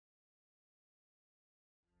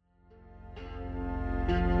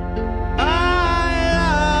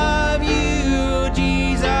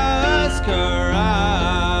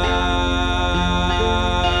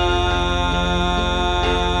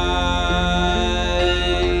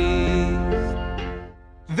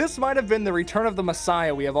This might have been the return of the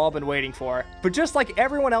Messiah we have all been waiting for, but just like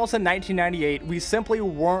everyone else in 1998, we simply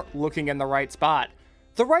weren't looking in the right spot.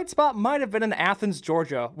 The right spot might have been in Athens,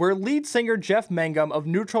 Georgia, where lead singer Jeff Mangum of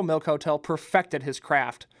Neutral Milk Hotel perfected his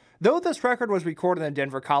craft. Though this record was recorded in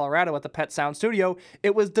Denver, Colorado at the Pet Sound Studio,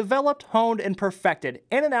 it was developed, honed, and perfected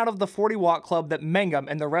in and out of the 40 Watt Club that Mangum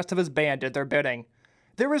and the rest of his band did their bidding.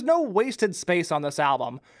 There is no wasted space on this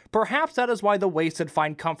album. Perhaps that is why the wasted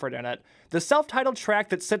find comfort in it. The self-titled track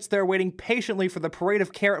that sits there waiting patiently for the parade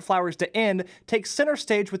of carrot flowers to end takes center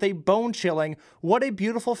stage with a bone-chilling, "What a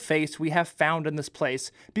beautiful face we have found in this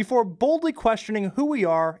place," before boldly questioning who we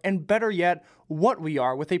are, and better yet, what we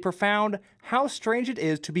are, with a profound, "How strange it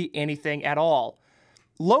is to be anything at all."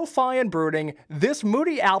 Lo-fi and brooding, this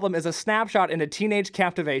moody album is a snapshot into teenage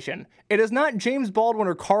captivation. It is not James Baldwin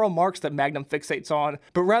or Karl Marx that Magnum fixates on,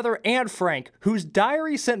 but rather Anne Frank, whose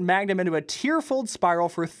diary sent Magnum into a tear-filled spiral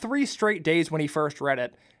for 3 straight days when he first read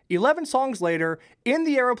it. 11 songs later, In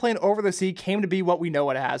the Aeroplane Over the Sea came to be what we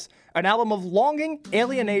know it as, an album of longing,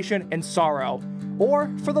 alienation, and sorrow.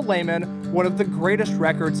 Or, for the layman, one of the greatest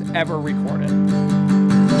records ever recorded.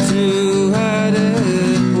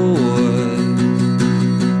 Two-headed boy,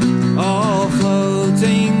 all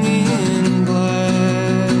floating in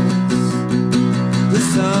glass. The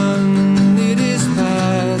sun, it is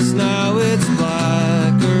past, now it's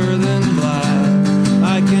blacker than black.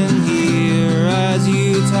 I can hear as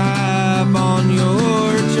you tap on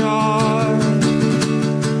your jaw,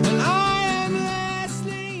 and I am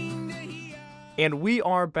listening to hear. And we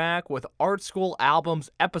are back with Art School Albums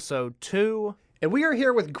Episode 2. And we are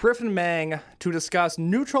here with Griffin Mang to discuss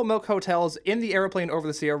Neutral Milk Hotel's In the Aeroplane Over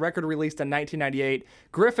the Sea, a record released in 1998.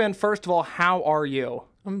 Griffin, first of all, how are you?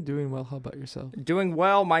 I'm doing well. How about yourself? Doing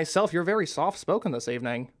well myself. You're very soft-spoken this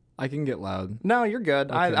evening. I can get loud. No, you're good.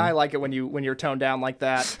 Okay. I like it when you're toned down like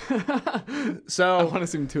that. So I want to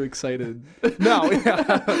seem too excited. no,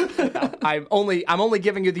 I'm only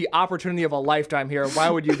giving you the opportunity of a lifetime here. Why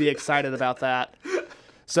would you be excited about that?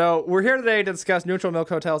 So we're here today to discuss Neutral Milk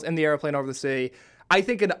Hotel's In the Airplane Over the Sea. I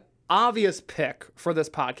think an obvious pick for this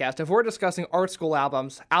podcast, if we're discussing art school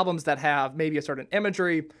albums that have maybe a certain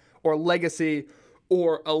imagery or legacy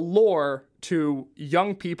or allure to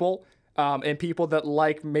young people and people that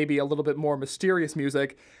like maybe a little bit more mysterious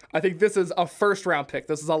music, I think this is a first-round pick.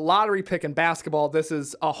 This is a lottery pick in basketball. This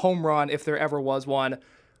is a home run if there ever was one.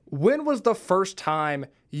 When was the first time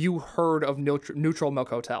you heard of Neutral Milk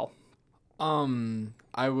Hotel?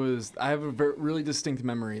 I have a really distinct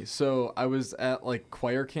memory. So I was at like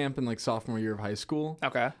choir camp in like sophomore year of high school.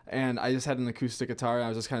 Okay. And I just had an acoustic guitar and I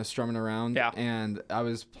was just kind of strumming around. Yeah. And I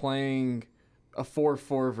was playing a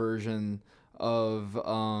 4/4 version of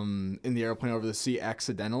In the Airplane Over the Sea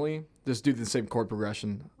accidentally, just due to the same chord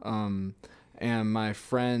progression. And my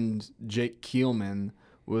friend Jake Keelman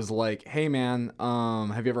was like, "Hey man,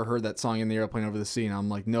 have you ever heard that song In the Airplane Over the Sea?" And I'm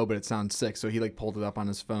like, "No, but it sounds sick." So he like pulled it up on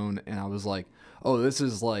his phone and I was like, "Oh, this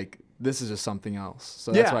is just something else."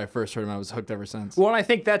 So that's why I first heard him. I was hooked ever since. Well, and I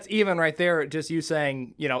think that's even right there, just you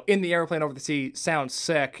saying, In the Airplane Over the Sea sounds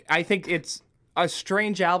sick. I think it's a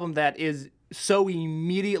strange album that is so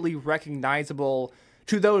immediately recognizable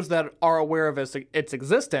to those that are aware of its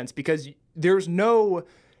existence, because there's no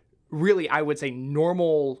really, I would say,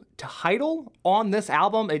 normal title on this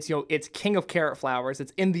album. It's King of Carrot Flowers.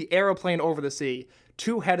 It's In the Aeroplane Over the Sea.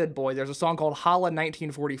 Two-Headed Boy. There's a song called Holla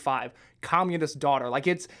 1945. Communist Daughter. Like,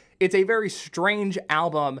 it's a very strange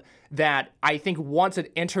album that I think once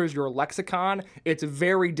it enters your lexicon, it's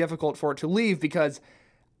very difficult for it to leave, because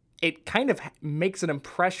it kind of makes an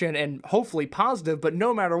impression, and hopefully positive, but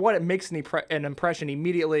no matter what, it makes an impression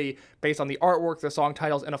immediately based on the artwork, the song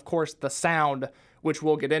titles, and of course the sound, which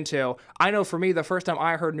we'll get into. I know for me, the first time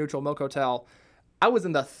I heard Neutral Milk Hotel, I was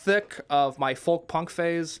in the thick of my folk punk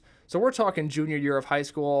phase. So we're talking junior year of high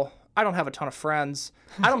school. I don't have a ton of friends.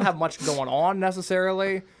 I don't have much going on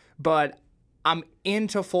necessarily, but I'm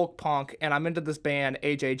into folk punk, and I'm into this band,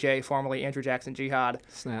 AJJ, formerly Andrew Jackson Jihad.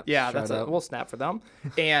 Snap. Yeah, we'll snap for them.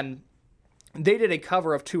 And they did a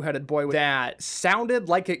cover of Two-Headed Boy that sounded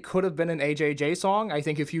like it could have been an AJJ song. I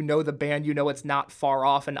think if you know the band, you know it's not far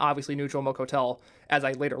off, and obviously Neutral Milk Hotel, as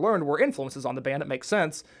I later learned, were influences on the band. It makes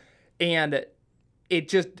sense. And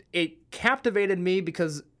it captivated me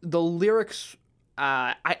because the lyrics,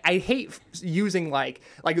 I hate using like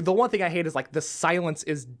the one thing I hate is like the silence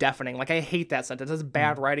is deafening. Like, I hate that sentence. It's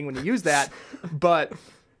bad writing when you use that. But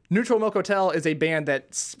Neutral Milk Hotel is a band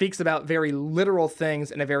that speaks about very literal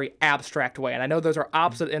things in a very abstract way. And I know those are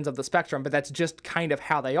opposite ends of the spectrum, but that's just kind of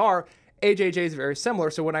how they are. AJJ is very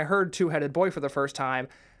similar. So when I heard Two-Headed Boy for the first time,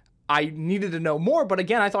 I needed to know more, but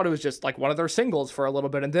again, I thought it was just like one of their singles for a little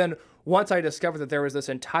bit. And then once I discovered that there was this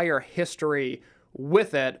entire history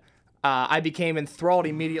with it, I became enthralled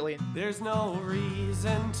immediately. There's no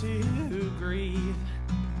reason to grieve.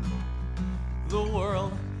 The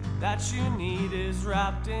world that you need is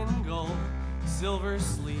wrapped in gold. Silver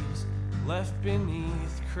sleeves left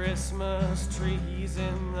beneath Christmas trees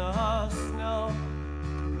in the snow.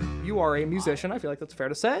 You are a musician. I feel like that's fair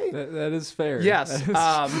to say. That is fair. Yes.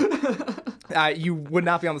 You would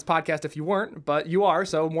not be on this podcast if you weren't, but you are,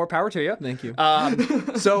 so more power to you. Thank you.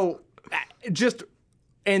 So just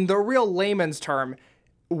in the real layman's term,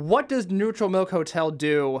 what does Neutral Milk Hotel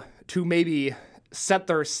do to maybe set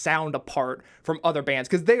their sound apart from other bands?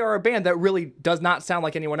 Because they are a band that really does not sound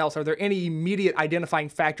like anyone else. Are there any immediate identifying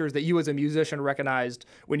factors that you as a musician recognized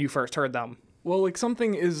when you first heard them? Well, like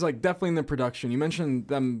something is like definitely in the production. You mentioned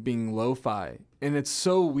them being lo-fi, and it's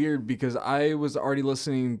so weird because I was already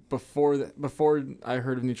listening before I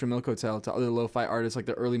heard of Neutral Milk Hotel to other lo-fi artists like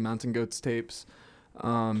the early Mountain Goats tapes,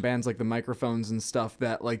 bands like the Microphones and stuff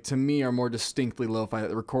that like to me are more distinctly lo-fi. That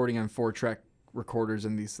they're recording on 4-track recorders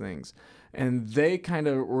and these things, and they kind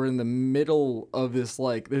of were in the middle of this.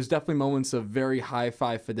 Like, there's definitely moments of very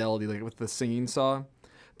hi-fi fidelity, like with the singing saw.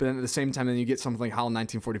 But then at the same time, then you get something like Holland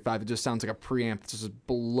 1945. It just sounds like a preamp that's just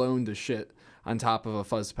blown to shit on top of a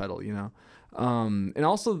fuzz pedal, you know? And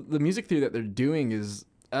also the music theory that they're doing is,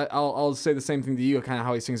 I'll say the same thing to you, kind of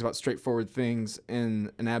how he sings about straightforward things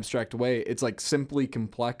in an abstract way. It's like simply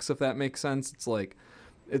complex, if that makes sense. It's like,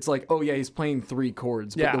 oh yeah, he's playing 3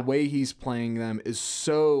 chords, but the way he's playing them is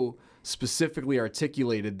so specifically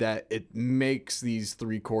articulated that it makes these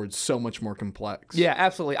 3 chords so much more complex. Yeah,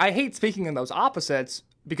 absolutely. I hate speaking in those opposites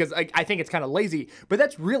because I think it's kind of lazy, but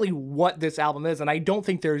that's really what this album is, and I don't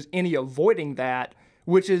think there's any avoiding that,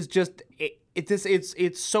 which is just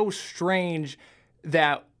it's so strange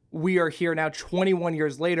that we are here now 21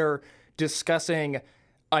 years later discussing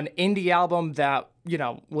an indie album that, you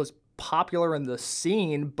know, was popular in the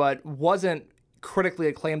scene but wasn't critically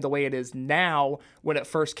acclaimed the way it is now when it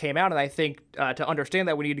first came out. And I think to understand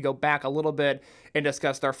that, we need to go back a little bit and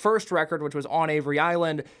discuss their first record, which was On Avery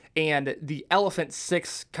Island, and the Elephant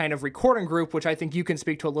Six kind of recording group, which I think you can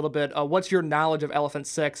speak to a little bit. What's your knowledge of Elephant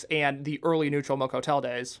Six and the early Neutral Milk Hotel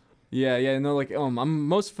days? Yeah, no, like I'm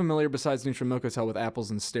most familiar besides Neutral Milk Hotel with Apples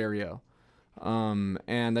in Stereo. And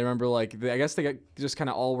I remember like I guess they got just kind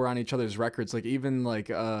of all were on each other's records, like even like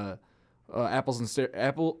the Apples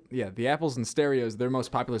and Stereos, their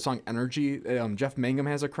most popular song, Energy. Jeff Mangum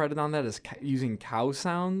has a credit on that as using cow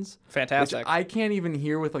sounds. Fantastic. Which I can't even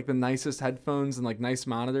hear with like the nicest headphones and like nice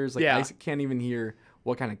monitors. Like I can't even hear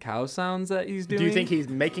what kind of cow sounds that he's doing. Do you think he's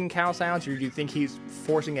making cow sounds, or do you think he's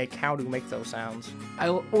forcing a cow to make those sounds?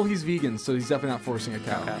 Well, he's vegan, so he's definitely not forcing a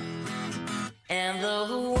cow. Okay. And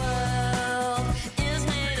the world is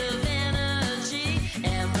made of energy,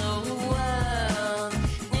 and the world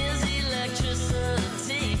is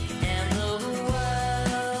electricity, and the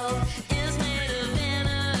world is made of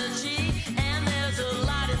energy, and there's a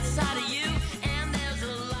lot inside of you, and there's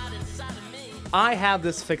a lot inside of me. I have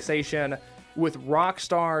this fixation with rock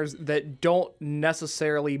stars that don't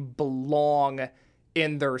necessarily belong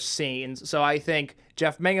in their scenes. So I think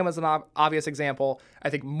Jeff Mangum is an obvious example. I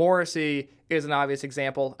think Morrissey is an obvious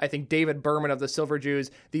example. I think David Berman of the Silver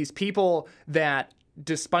Jews, these people that,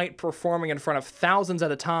 despite performing in front of thousands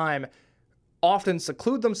at a time, often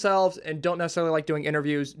seclude themselves and don't necessarily like doing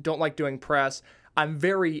interviews, don't like doing press. I'm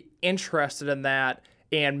very interested in that,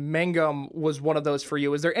 and Mangum was one of those for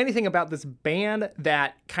you. Is there anything about this band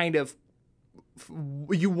that kind of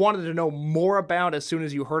you wanted to know more about as soon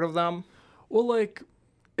as you heard of them? Well, like,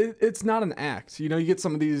 it's not an act. You know, you get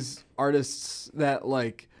some of these artists that,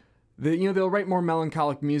 like, they'll write more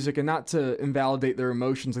melancholic music, and not to invalidate their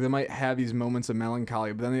emotions. Like, they might have these moments of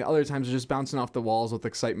melancholy, but then the other times they're just bouncing off the walls with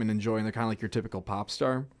excitement and joy, and they're kind of like your typical pop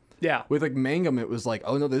star. Yeah. With, like, Mangum, it was like,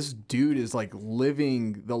 oh, no, this dude is, like,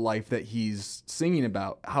 living the life that he's singing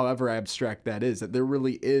about, however abstract that is, that there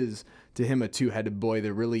really is, to him, a two-headed boy.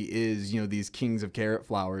 There really is, you know, these kings of carrot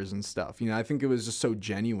flowers and stuff. You know, I think it was just so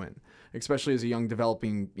genuine, especially as a young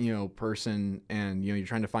developing, you know, person, and, you know, you're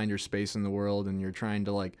trying to find your space in the world, and you're trying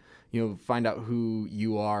to, like, you know, find out who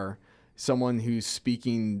you are. Someone who's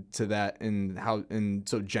speaking to that and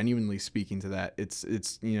so genuinely speaking to that,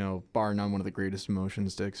 it's you know, bar none, one of the greatest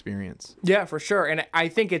emotions to experience. Yeah, for sure. And I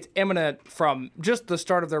think it's imminent from just the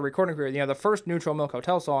start of their recording career. You know, the first Neutral Milk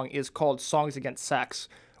Hotel song is called Songs Against Sex,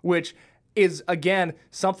 which is, again,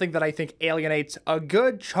 something that I think alienates a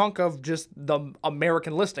good chunk of just the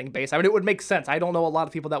American listening base. I mean, it would make sense. I don't know a lot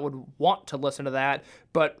of people that would want to listen to that,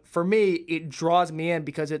 but for me, it draws me in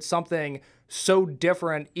because it's something so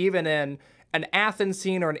different, even in an Athens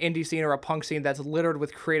scene or an indie scene or a punk scene that's littered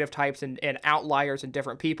with creative types and outliers and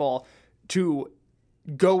different people, to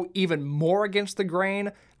go even more against the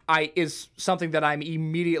grain is something that I'm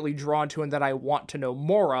immediately drawn to and that I want to know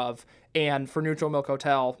more of. And for Neutral Milk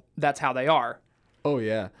Hotel, that's how they are. Oh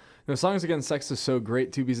yeah. The Songs Against Sex is so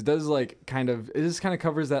great too, because it does it just kind of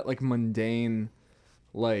covers that like mundane,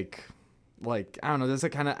 like I don't know, there's a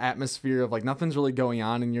kind of atmosphere of like nothing's really going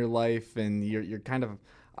on in your life and you're kind of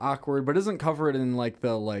awkward, but it doesn't cover it in like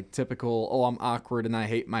the like typical, oh, I'm awkward and I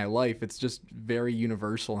hate my life. It's just very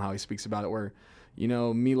universal in how he speaks about it, where, you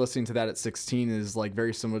know, me listening to that at 16 is like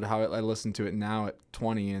very similar to how I listen to it now at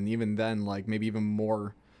 20, and even then like maybe even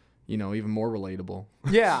more, you know, even more relatable.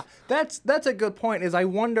 Yeah, that's a good point. Is I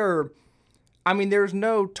wonder, I mean, there's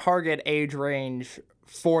no target age range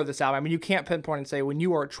for this album. I mean, you can't pinpoint and say when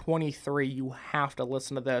you are 23 you have to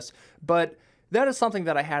listen to this, but that is something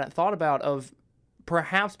that I hadn't thought about. Of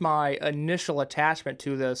perhaps my initial attachment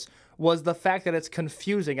to this was the fact that it's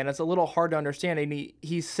confusing and it's a little hard to understand, and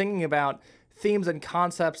he's singing about themes and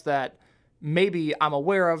concepts that maybe I'm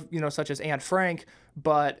aware of, you know, such as Anne Frank,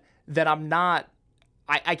 but that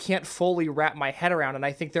I can't fully wrap my head around. And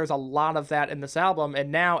I think there's a lot of that in this album.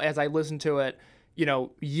 And now as I listen to it, you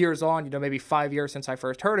know, years on, you know, maybe 5 years since I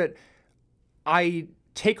first heard it, I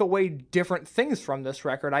take away different things from this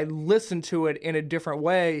record. I listen to it in a different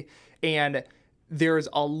way, and there's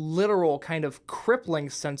a literal kind of crippling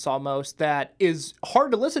sense almost that is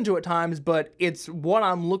hard to listen to at times, but it's what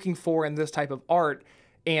I'm looking for in this type of art.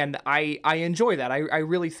 And I enjoy that. I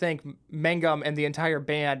really think Mangum and the entire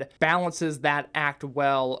band balances that act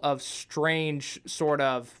well of strange sort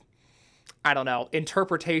of, I don't know,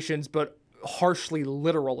 interpretations, but harshly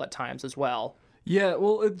literal at times as well. Yeah,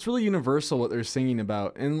 well, it's really universal what they're singing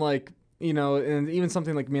about. And like, you know, and even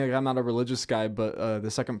something like me, like I'm not a religious guy, but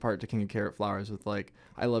the second part to King of Carrot Flowers with like,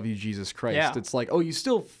 I love you, Jesus Christ. Yeah. It's like, oh, you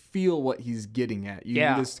still feel what he's getting at. You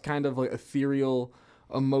Yeah. this kind of like ethereal,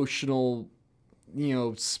 emotional, you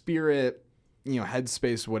know, spirit, you know,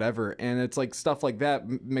 headspace, whatever. And it's like stuff like that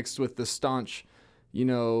mixed with the staunch, you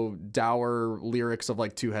know, dour lyrics of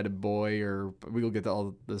like Two-Headed Boy, or we'll get to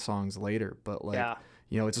all the songs later. But like, Yeah.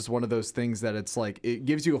 you know, it's just one of those things that it's like, it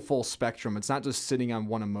gives you a full spectrum. It's not just sitting on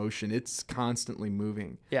one emotion. It's constantly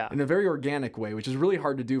moving. Yeah. In a very organic way, which is really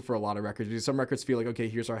hard to do for a lot of records. Because some records feel like, okay,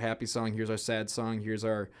 here's our happy song, here's our sad song, here's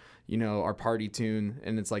our, you know, our party tune.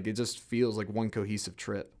 And it's like, it just feels like one cohesive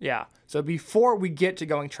trip. Yeah. So before we get to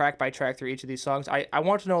going track by track through each of these songs, I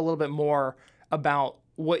want to know a little bit more about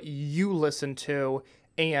what you listen to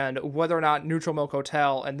and whether or not Neutral Milk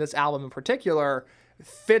Hotel and this album in particular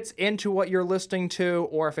fits into what you're listening to,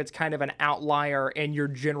 or if it's kind of an outlier in your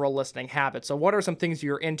general listening habits. So what are some things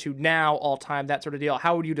you're into now, all time, that sort of deal?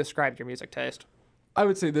 How would you describe your music taste? I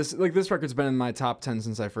would say this record's been in my top 10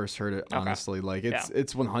 since I first heard it, honestly. Okay. Like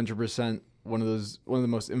it's 100% one of the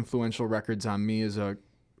most influential records on me as a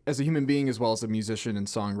human being, as well as a musician and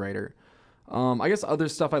songwriter. I guess other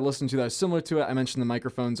stuff I listened to that is similar to it. I mentioned the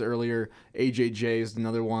Microphones earlier. AJJ is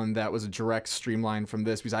another one that was a direct streamline from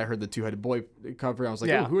this, because I heard the Two-Headed Boy cover. I was like,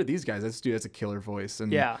 Yeah. oh, who are these guys? This dude has a killer voice.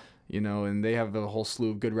 And, Yeah. you know, and they have a whole slew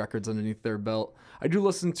of good records underneath their belt. I do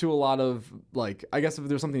listen to a lot of, like, I guess if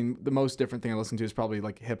there's something, the most different thing I listen to is probably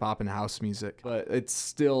like hip hop and house music. But it's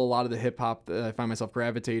still a lot of the hip hop that I find myself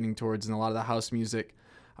gravitating towards, and a lot of the house music,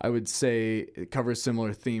 I would say, it covers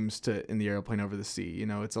similar themes to In the Airplane Over the Sea. You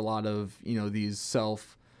know, it's a lot of, you know, these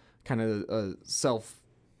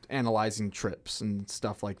self-analyzing trips and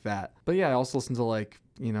stuff like that. But yeah, I also listen to, like,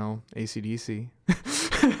 you know, AC/DC.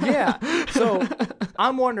 Yeah. So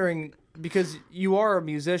I'm wondering, because you are a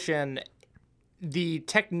musician, the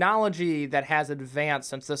technology that has advanced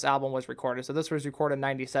since this album was recorded. So this was recorded in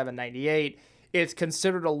 97, 98. It's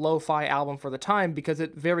considered a lo-fi album for the time because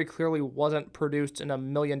it very clearly wasn't produced in $1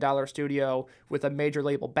 million studio with a major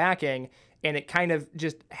label backing, and it kind of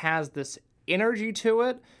just has this energy to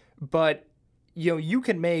it. But, you know, you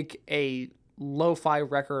can make a lo-fi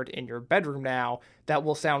record in your bedroom now that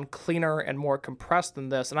will sound cleaner and more compressed than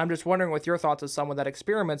this. And I'm just wondering, with your thoughts as someone that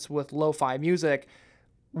experiments with lo-fi music,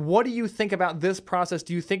 what do you think about this process?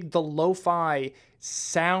 Do you think the lo-fi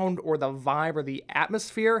sound or the vibe or the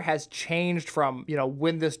atmosphere has changed from, you know,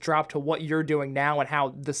 when this dropped to what you're doing now, and how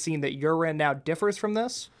the scene that you're in now differs from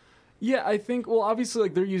this? Yeah, I think, well, obviously,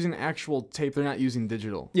 like, they're using actual tape. They're not using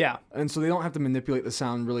digital. Yeah. And so they don't have to manipulate the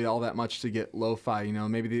sound really all that much to get lo-fi, you know.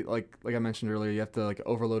 Maybe, like I mentioned earlier, you have to, like,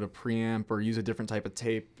 overload a preamp or use a different type of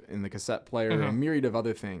tape in the cassette player, and a myriad of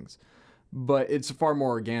other things. but it's far more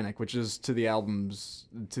organic, which is to the album's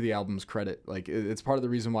credit. Like it's part of the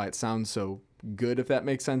reason why it sounds so good, if that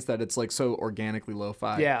makes sense, that it's like so organically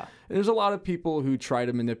lo-fi. Yeah. And there's a lot of people who try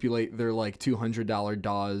to manipulate their like $200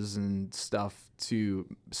 DAWs and stuff to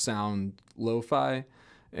sound lo-fi.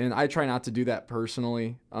 And I try not to do that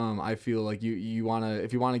personally. I feel like if you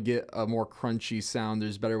wanna get a more crunchy sound,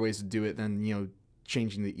 there's better ways to do it than, you know,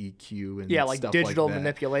 changing the EQ and like stuff digital like that.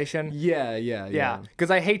 manipulation. Yeah. Because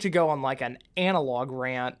I hate to go on like an analog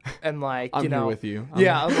rant and like I'm you know here with you.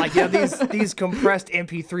 I'm like these compressed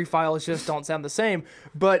MP3 files just don't sound the same.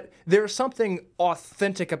 But there's something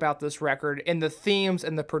authentic about this record in the themes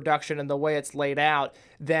and the production and the way it's laid out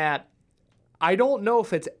that I don't know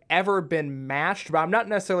if it's ever been matched, but I'm not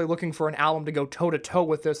necessarily looking for an album to go toe-to-toe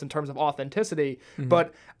with this in terms of authenticity.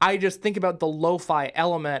 But I just think about the lo-fi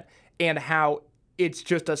element and how it's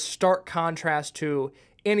just a stark contrast to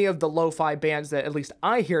any of the lo-fi bands that at least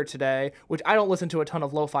I hear today, which I don't listen to a ton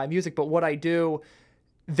of lo-fi music, but what I do,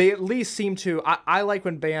 they at least seem to, I like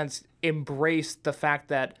when bands embrace the fact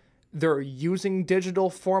that they're using digital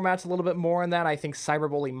formats a little bit more in that. I think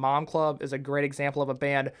Cyberbully Mom Club is a great example of a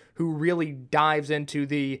band who really dives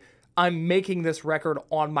into I'm making this record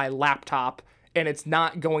on my laptop and it's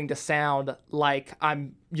not going to sound like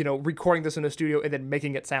I'm, you know, recording this in a studio and then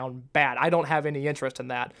making it sound bad. I don't have any interest in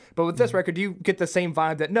that. But with this record, you get the same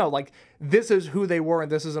vibe that, no, like, this is who they were and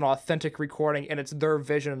this is an authentic recording and it's their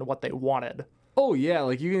vision and what they wanted. Oh yeah,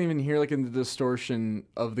 like you can even hear like in the distortion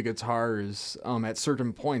of the guitars at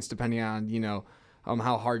certain points, depending on, you know,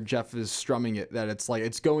 how hard Jeff is strumming it, that it's like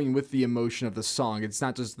it's going with the emotion of the song. It's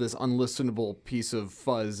not just this unlistenable piece of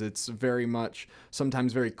fuzz. It's very much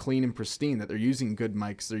sometimes very clean and pristine, that they're using good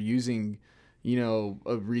mics, they're using, you know,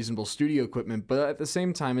 a reasonable studio equipment, but at the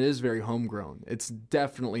same time it is very homegrown. It's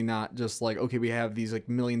definitely not just like, okay, we have these like $1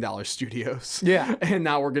 million studios. Yeah. And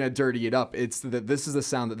now we're going to dirty it up. It's that this is the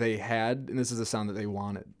sound that they had and this is the sound that they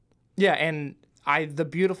wanted. Yeah, and the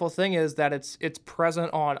beautiful thing is that it's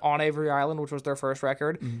present on Avery Island, which was their first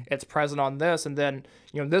record. It's present on this, and then,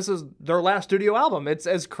 you know, this is their last studio album. It's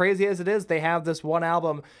as crazy as it is. They have this one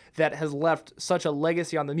album that has left such a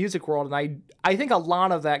legacy on the music world, and I think a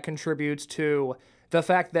lot of that contributes to the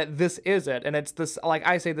fact that this is it. And it's this, like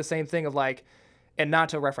I say the same thing of like, and not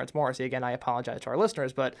to reference Morrissey again, I apologize to our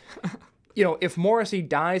listeners, but you know, if Morrissey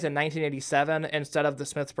dies in 1987 instead of the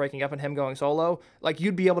Smiths breaking up and him going solo, like,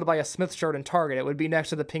 you'd be able to buy a Smith shirt in Target. It would be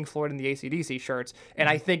next to the Pink Floyd and the AC/DC shirts. And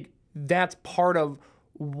I think that's part of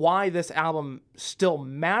why this album still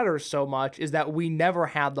matters so much, is that we never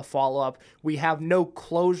had the follow-up. We have no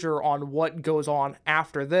closure on what goes on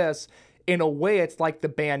after this. In a way, it's like the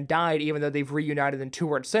band died, even though they've reunited and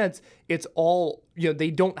toured since. It's all, you know, they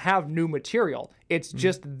don't have new material. It's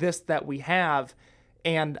just this that we have.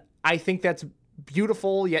 And I think that's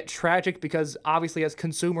beautiful yet tragic, because obviously as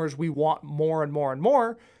consumers we want more and more and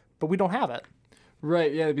more, but we don't have it.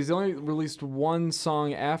 Right, yeah, because they only released one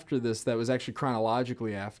song after this that was actually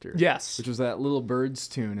chronologically after. Yes. Which was that Little Birds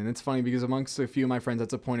tune. And it's funny because amongst a few of my friends,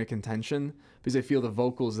 that's a point of contention, because they feel the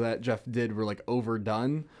vocals that Jeff did were like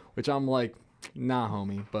overdone, which I'm like, nah,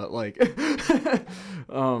 homie. But like,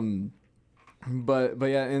 But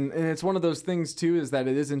yeah, and it's one of those things too, is that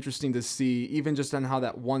it is interesting to see, even just on how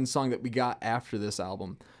that one song that we got after this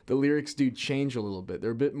album, the lyrics do change a little bit.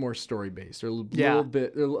 They're a bit more story based. They're a little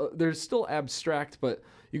bit, they're still abstract, but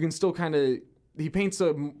you can still kind of, he paints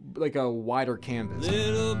a wider canvas.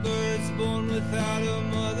 Little birds born without a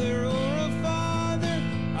mother or a father,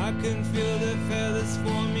 I can feel the feathers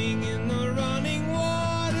forming in the running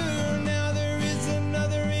water. Now there is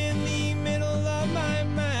another in the middle of my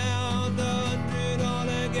mouth, 100 all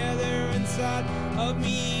together inside of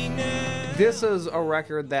me now. This is a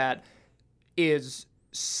record that is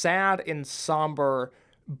sad and somber,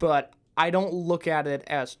 but I don't look at it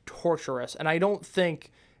as torturous. And I don't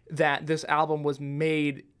think that this album was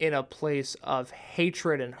made in a place of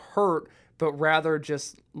hatred and hurt, but rather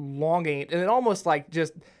just longing. And it almost like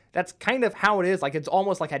just, that's kind of how it is. Like, it's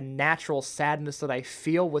almost like a natural sadness that I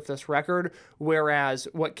feel with this record, whereas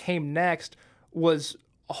what came next was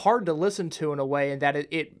hard to listen to in a way, and that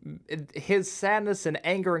his sadness and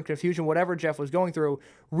anger and confusion, whatever Jeff was going through,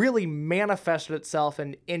 really manifested itself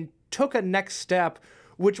and took a next step,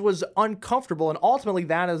 which was uncomfortable. And ultimately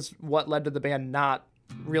that is what led to the band not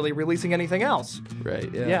really releasing anything else. Right,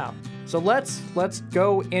 yeah. Yeah. So let's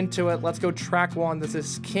go into it. Let's go track one. This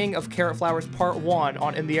is King of Carrot Flowers Part 1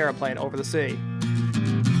 on In the Airplane Over the Sea.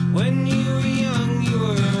 When you were young, you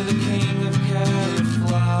were the king of carrot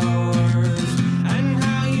flowers, and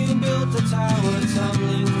how you built a tower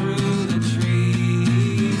tumbling through the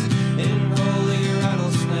trees, in holy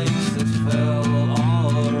rattlesnakes that fell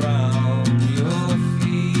all around.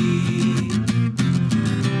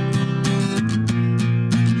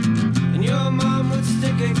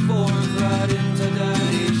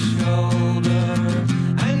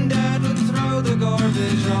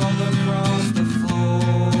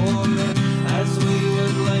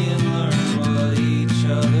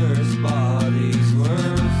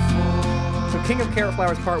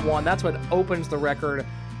 Flowers Part 1, that's what opens the record.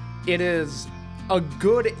 It is a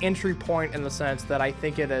good entry point in the sense that I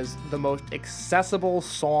think it is the most accessible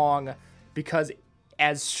song because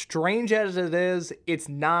as strange as it is, it's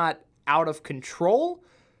not out of control,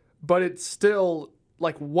 but it's still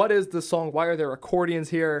like, what is the song? Why are there accordions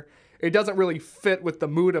here? It doesn't really fit with the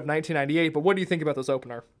mood of 1998, but what do you think about this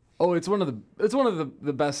opener? Oh, it's one of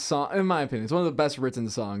the best songs, in my opinion. It's one of the best written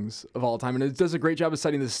songs of all time, and it does a great job of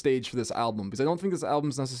setting the stage for this album, because I don't think this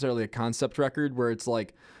album's necessarily a concept record where it's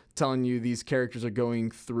like telling you these characters are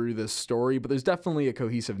going through this story, but there's definitely a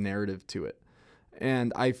cohesive narrative to it.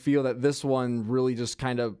 And I feel that this one really just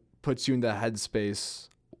kind of puts you in the headspace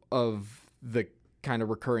of the kind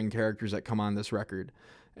of recurring characters that come on this record.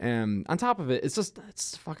 And on top of it,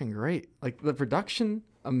 it's fucking great. Like, the production,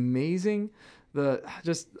 amazing. I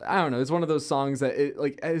don't know, it's one of those songs that, it,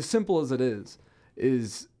 like, as simple as it is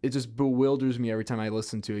it just bewilders me every time I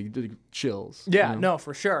listen to it. It chills. Yeah, you know? no,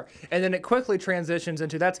 for sure. And then it quickly transitions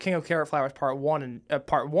into, that's King of Carrot Flowers Part 1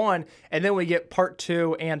 and then we get Part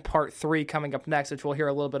 2 and Part 3 coming up next, which we'll hear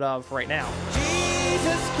a little bit of right now.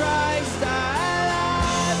 Jesus Christ, I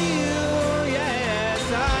love you,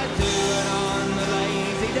 yes I do. And on the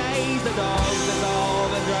lazy days, the dogs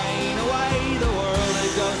dissolve and drain away. The world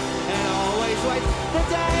is ghost and always waits the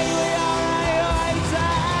day we are awaiting.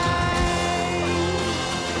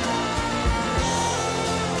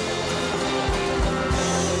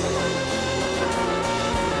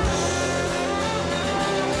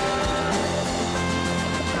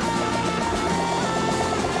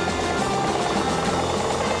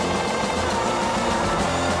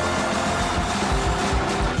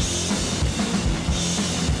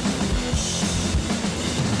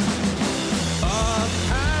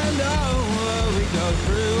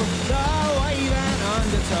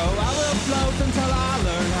 I will float until I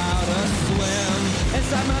learn how to swim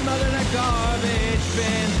inside my mother in a garbage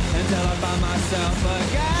bin until I find myself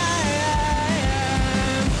again.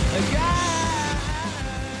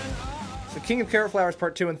 So King of Carrot Flowers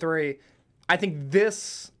Part 2 and 3, I think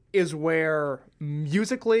this is where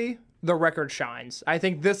musically the record shines. I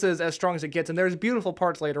think this is as strong as it gets, and there's beautiful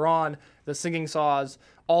parts later on, the singing saws,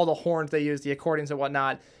 all the horns they use, the accordions and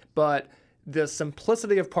whatnot, but the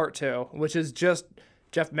simplicity of Part 2, which is just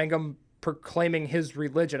Jeff Mangum proclaiming his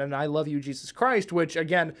religion, and I love you, Jesus Christ, which,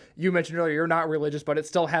 again, you mentioned earlier, you're not religious, but it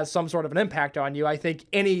still has some sort of an impact on you. I think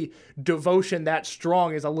any devotion that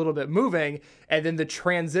strong is a little bit moving, and then the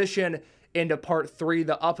transition into Part 3,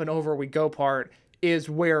 the up and over we go part, is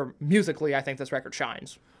where musically I think this record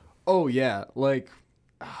shines. Oh, yeah. Like,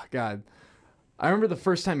 oh, God. I remember the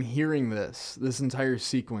first time hearing this entire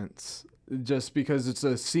sequence, just because it's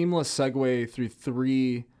a seamless segue through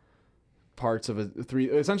three parts of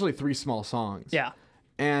essentially three small songs. Yeah.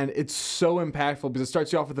 And it's so impactful because it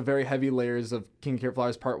starts you off with the very heavy layers of King Carrot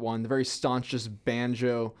Flowers Part 1, the very staunch just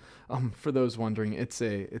banjo. For those wondering, it's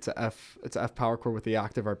a F power chord with the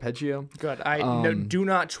octave arpeggio. Good. Do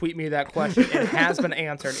not tweet me that question. It has been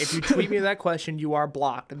answered. If you tweet me that question, you are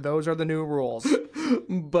blocked. Those are the new rules.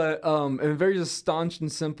 But and a very just staunch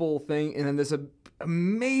and simple thing, and then this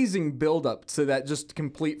amazing build up to that just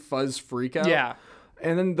complete fuzz freak out. Yeah.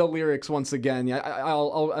 And then the lyrics, once again,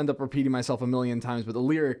 I'll end up repeating myself a million times, but the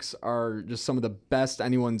lyrics are just some of the best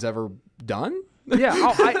anyone's ever done. Yeah,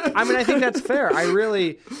 I mean, I think that's fair.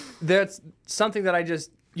 That's something that I just,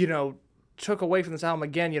 took away from this album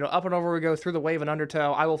again. Up and over we go, through the wave and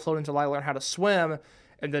undertow, I will float until I learn how to swim.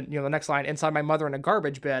 And then, the next line, inside my mother in a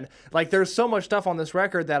garbage bin. Like, there's so much stuff on this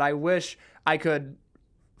record that I wish I could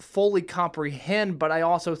fully comprehend, but I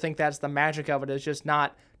also think that's the magic of it, is just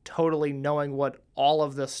not totally knowing what all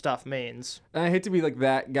of this stuff means. And I hate to be like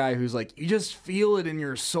that guy who's like, you just feel it in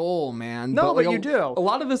your soul, man. No, but like, you do. A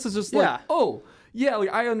lot of this is just like, oh, yeah,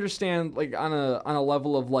 like I understand, like on a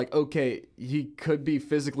level of like, okay, he could be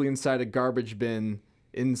physically inside a garbage bin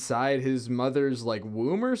inside his mother's like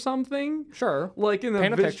womb or something. Sure. Like in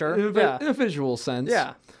Paint a picture. in a visual sense.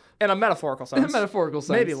 Yeah. In a metaphorical sense. In a metaphorical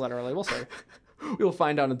sense. Maybe literally. We'll see. We'll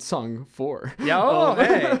find out in song 4. Yeah. Oh,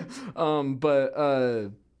 hey.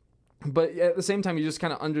 But at the same time, you just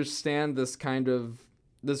kind of understand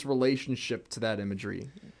this relationship to that imagery.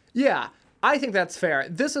 Yeah, I think that's fair.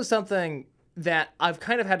 This is something that I've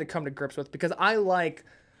kind of had to come to grips with because I like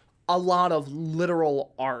a lot of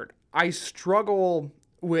literal art. I struggle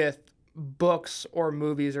with books or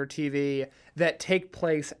movies or TV that take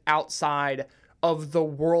place outside of the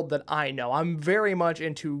world that I know. I'm very much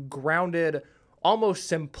into grounded, almost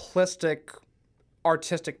simplistic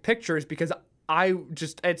artistic pictures because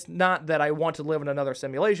it's not that I want to live in another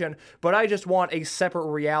simulation, but I just want a separate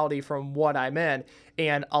reality from what I'm in.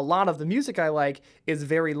 And a lot of the music I like is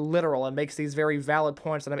very literal and makes these very valid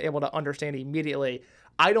points that I'm able to understand immediately.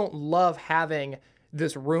 I don't love having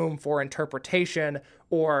this room for interpretation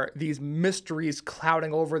or these mysteries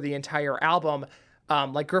clouding over the entire album.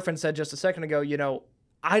 Like Griffin said just a second ago, you know,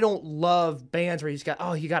 I don't love bands where you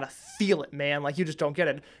gotta feel it, man. Like, you just don't get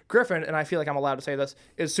it. Griffin, and I feel like I'm allowed to say this,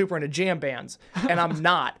 is super into jam bands, and I'm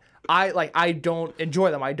not. I don't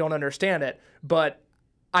enjoy them. I don't understand it, but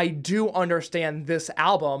I do understand this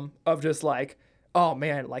album of just like, oh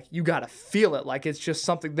man, like, you gotta feel it. Like, it's just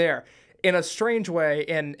something there. In a strange way,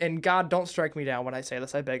 and God, don't strike me down when I say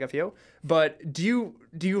this, I beg of you, but do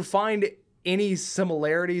you find any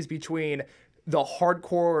similarities between the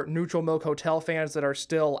hardcore Neutral Milk Hotel fans that are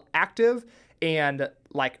still active and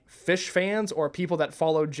like Phish fans or people that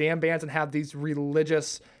follow jam bands and have these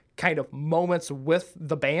religious kind of moments with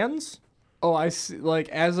the bands? Oh, I see. Like,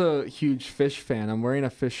 as a huge Phish fan, I'm wearing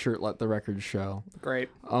a Phish shirt. Let the record show. Great.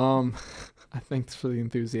 Thanks for the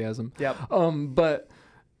enthusiasm. Yep. But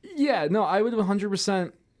yeah, no, I would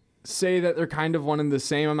 100% say that they're kind of one and the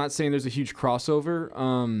same. I'm not saying there's a huge crossover.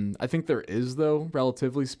 I think there is, though,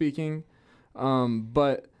 relatively speaking.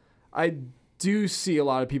 But I do see a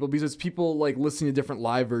lot of people, because it's people like listening to different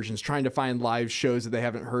live versions, trying to find live shows that they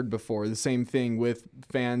haven't heard before. The same thing with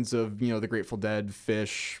fans of, you know, the Grateful Dead,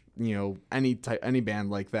 Phish, you know, any band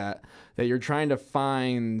like that you're trying to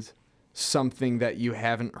find something that you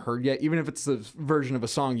haven't heard yet, even if it's the version of a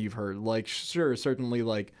song you've heard. Like, sure, certainly,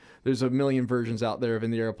 like, there's a million versions out there of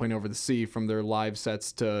In the Airplane Over the Sea, from their live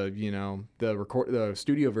sets to, you know, the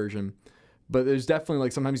studio version. But there's definitely,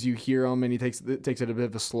 like, sometimes you hear them and he takes it at a bit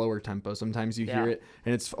of a slower tempo. Sometimes you hear it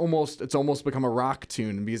and it's almost become a rock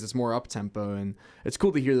tune because it's more up tempo, and it's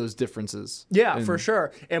cool to hear those differences. Yeah, for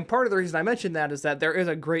sure. And part of the reason I mentioned that is that there is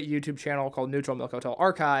a great YouTube channel called Neutral Milk Hotel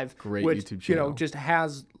Archive, which YouTube channel. You know, just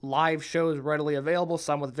has live shows readily available,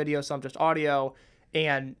 some with video, some just audio.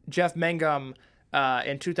 And Jeff Mangum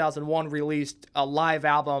in 2001 released a live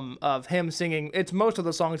album of him singing. It's most of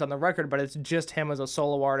the songs on the record, but it's just him as a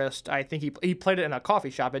solo artist. I think he played it in a coffee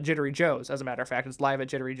shop at Jittery Joe's, as a matter of fact. It's live at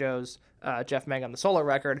Jittery Joe's, Jeff Mangum, the solo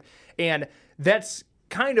record. And that's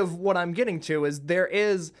kind of what I'm getting to,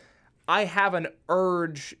 is I have an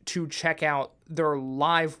urge to check out their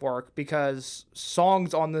live work, because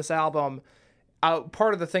songs on this album,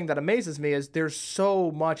 part of the thing that amazes me is there's so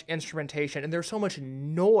much instrumentation and there's so much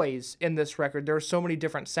noise in this record. There are so many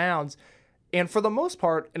different sounds. And for the most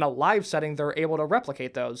part, in a live setting, they're able to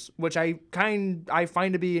replicate those, which I find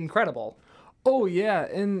to be incredible. Oh, yeah.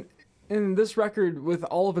 And this record, with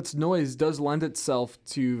all of its noise, does lend itself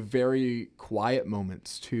to very quiet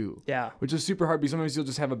moments, too. Yeah. Which is super hard, because sometimes you'll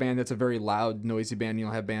just have a band that's a very loud, noisy band, and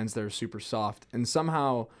you'll have bands that are super soft. And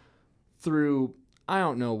somehow, through, I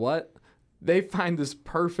don't know what, they find this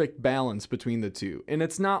perfect balance between the two. And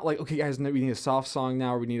it's not like, okay, guys, we need a soft song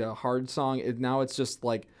now, or we need a hard song. Now it's just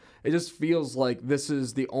like, it just feels like this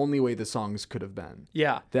is the only way the songs could have been.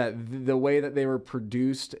 Yeah. That the way that they were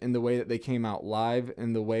produced, and the way that they came out live,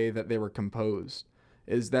 and the way that they were composed,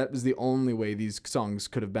 that was the only way these songs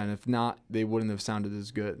could have been. If not, they wouldn't have sounded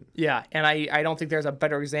as good. Yeah, and I don't think there's a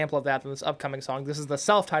better example of that than this upcoming song. This is the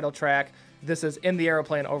self-titled track. This is In the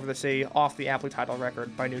Airplane Over the Sea, off the aptly titled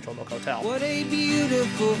record by Neutral Milk Hotel. What a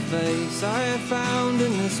beautiful face I have found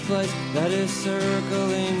in this place that is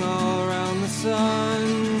circling all around the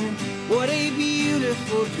sun. What a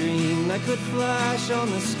beautiful dream that could flash on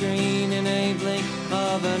the screen in a blink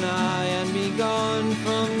of an eye and be gone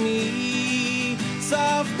from me.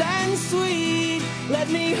 Soft and sweet, let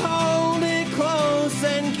me hold it close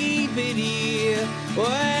and keep it here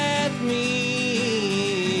with me.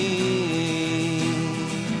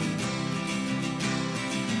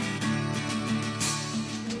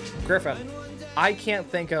 Griffin, I can't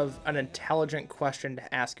think of an intelligent question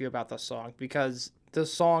to ask you about this song, because the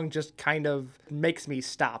song just kind of makes me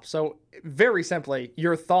stop. So, very simply,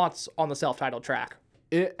 your thoughts on the self-titled track.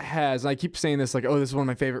 It has, and I keep saying this, like, oh, this is one of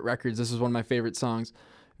my favorite records, this is one of my favorite songs.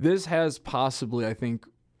 This has possibly, I think,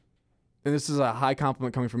 and this is a high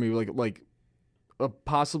compliment coming from me, like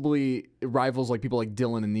possibly rivals like people like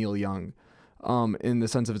Dylan and Neil Young, in the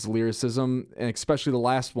sense of its lyricism, and especially the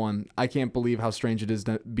last one. I can't believe how strange it is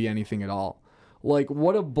to be anything at all. Like,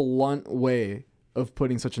 what a blunt way of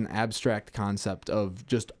putting such an abstract concept of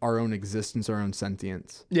just our own existence, our own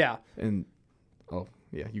sentience. Yeah. And oh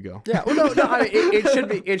yeah, you go. Yeah. Well, no. I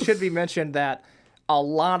mean, it should be mentioned that a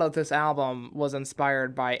lot of this album was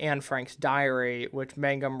inspired by Anne Frank's diary, which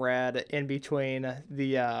Mangum read in between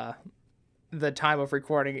the the time of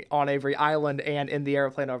recording On Avery Island and In the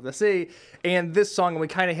Airplane Over the Sea. And this song, we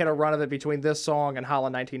kind of hit a run of it between this song and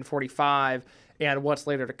Holland 1945 and What's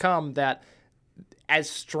Later to Come, that as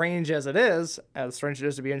strange as it is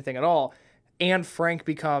to be anything at all, Anne Frank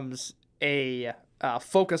becomes a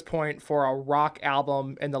focus point for a rock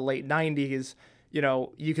album in the late 90s. You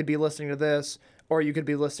know, you could be listening to this, or you could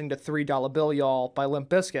be listening to $3 Bill Y'all by Limp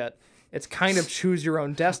Bizkit. It's kind of choose your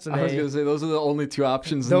own destiny. I was going to say, those are the only two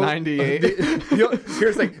options in 98. Here's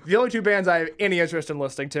the thing. The only two bands I have any interest in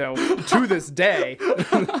listening to this day,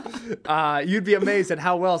 you'd be amazed at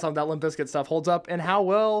how well some of that Limp Bizkit stuff holds up and how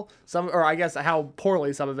well how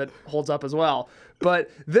poorly some of it holds up as well.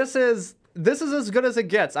 But this is as good as it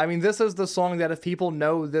gets. I mean, this is the song that if people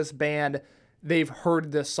know this band, they've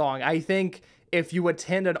heard this song. I think if you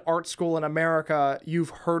attend an art school in America, you've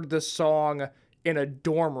heard this song in a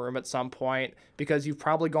dorm room at some point, because you've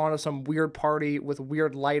probably gone to some weird party with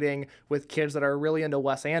weird lighting with kids that are really into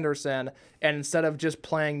Wes Anderson, and instead of just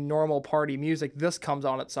playing normal party music, this comes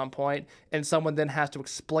on at some point, and someone then has to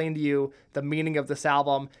explain to you the meaning of this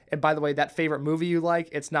album. And by the way, that favorite movie you like,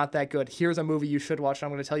 it's not that good. Here's a movie you should watch, and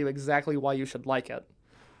I'm going to tell you exactly why you should like it.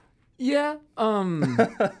 Yeah,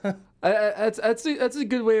 that's a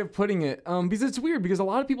good way of putting it. Because it's weird, because a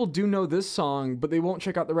lot of people do know this song, but they won't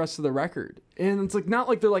check out the rest of the record. And it's like, not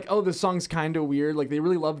like they're like, oh, this song's kind of weird. Like, they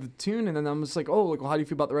really love the tune, and then I'm just like, oh, like, well, how do you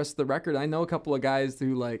feel about the rest of the record? I know a couple of guys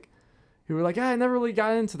who were like, I never really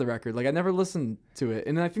got into the record. Like, I never listened to it.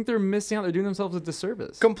 And I think they're missing out. They're doing themselves a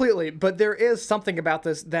disservice. Completely. But there is something about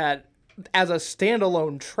this that, as a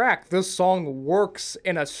standalone track, this song works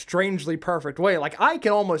in a strangely perfect way. Like, I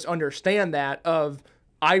can almost understand that of,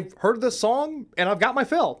 I've heard this song and I've got my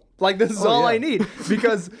fill. Like, this is all I need,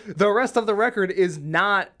 because the rest of the record is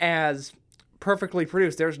not as perfectly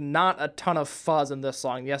produced. There's not a ton of fuzz in this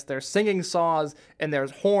song. Yes, there's singing saws and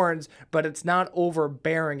there's horns, but it's not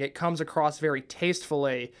overbearing. It comes across very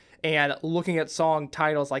tastefully. And looking at song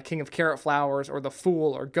titles like King of Carrot Flowers or The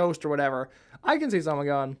Fool or Ghost or whatever, I can see someone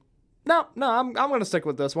going, no, I'm going to stick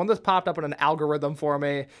with this one. This popped up in an algorithm for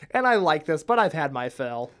me, and I like this, but I've had my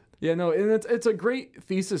fill. Yeah, no, and it's a great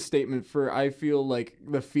thesis statement for, I feel like,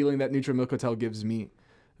 the feeling that Neutral Milk Hotel gives me.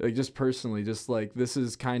 Like, just personally, just like, this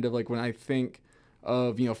is kind of like when I think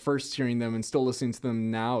of, you know, first hearing them and still listening to them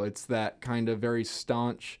now, it's that kind of very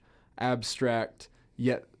staunch, abstract,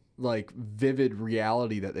 yet like vivid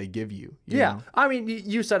reality that they give you. You know? I mean,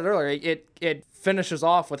 you said it earlier. It finishes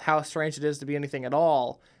off with How Strange It Is to Be Anything at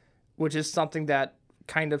All, which is something that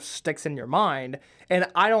kind of sticks in your mind. And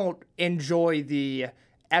I don't enjoy the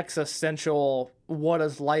existential, what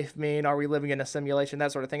does life mean? Are we living in a simulation?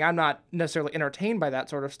 That sort of thing. I'm not necessarily entertained by that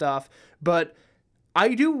sort of stuff, but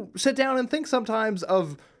I do sit down and think sometimes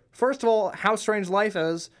of, first of all, how strange life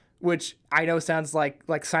is, which I know sounds like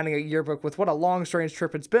signing a yearbook with what a long, strange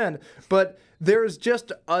trip it's been, but there's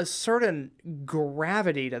just a certain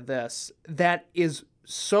gravity to this that is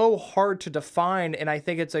so hard to define, and I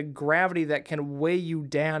think it's a gravity that can weigh you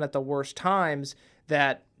down at the worst times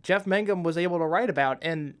that Jeff Mangum was able to write about.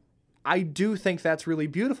 And I do think that's really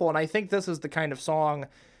beautiful, and I think this is the kind of song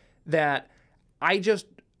that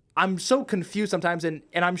I'm so confused sometimes, and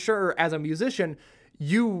I'm sure as a musician,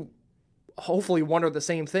 you hopefully wonder the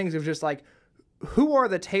same things of just like, who are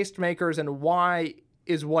the tastemakers and why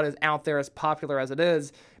is what is out there as popular as it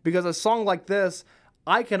is? Because a song like this,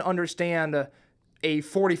 I can understand a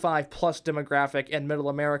 45 plus demographic in middle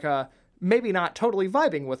America maybe not totally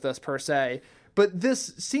vibing with this per se, but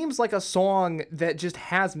this seems like a song that just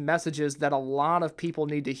has messages that a lot of people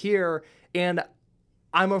need to hear, and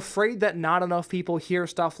I'm afraid that not enough people hear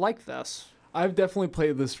stuff like this. I've definitely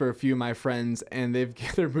played this for a few of my friends, and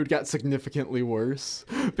their mood got significantly worse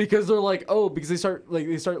because they're like, oh, because they start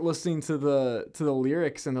listening to the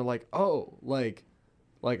lyrics, and they're like, oh,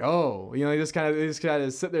 oh, you know, they just kind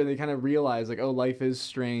of sit there and they kind of realize like, oh, life is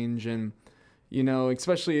strange. And, you know,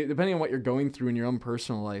 especially depending on what you're going through in your own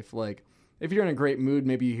personal life, like if you're in a great mood,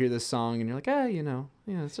 maybe you hear this song and you're like, you know,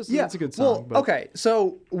 it's just, it's a good song. Well, okay.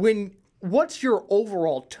 So what's your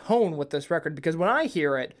overall tone with this record? Because when I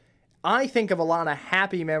hear it, I think of a lot of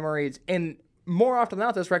happy memories, and more often than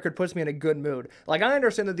not, this record puts me in a good mood. Like, I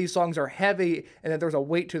understand that these songs are heavy and that there's a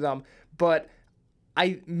weight to them, but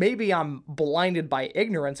maybe I'm blinded by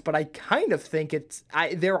ignorance, but I kind of think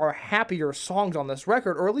there are happier songs on this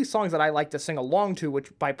record, or at least songs that I like to sing along to,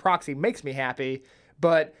 which by proxy makes me happy.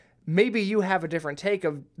 But maybe you have a different take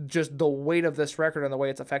of just the weight of this record and the way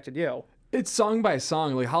it's affected you. It's song by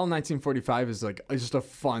song. Like Holland 1945 is like just a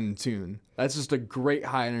fun tune. That's just a great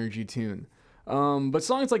high energy tune. But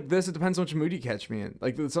songs like this, it depends on which mood you catch me in.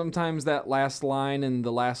 Like sometimes that last line and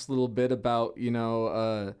the last little bit about, you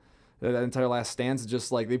know, that entire last stanza,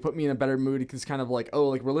 just like they put me in a better mood. It's kind of like, oh,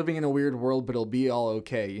 like we're living in a weird world, but it'll be all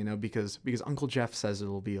okay, you know, because Uncle Jeff says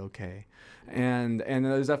it'll be okay. And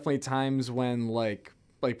there's definitely times when like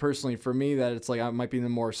personally for me that it's like I might be in a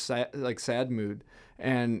more sad mood,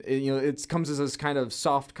 and it comes as this kind of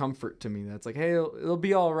soft comfort to me that's like, hey, it'll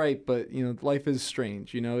be all right, but life is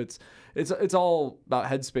strange, it's all about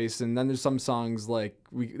headspace. And then there's some songs like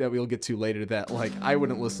that we'll get to later that like I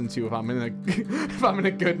wouldn't listen to if I'm in a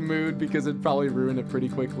good mood, because it'd probably ruin it pretty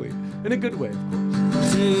quickly, in a good way, of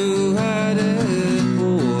course. Two-headed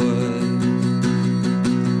boy,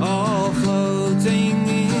 all floating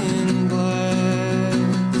in glass.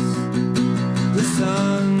 The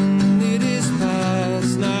sun, it is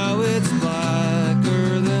past, now it's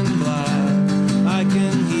blacker than black. I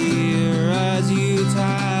can hear as you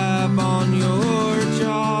tap on your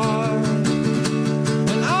jar,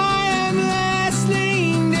 and I am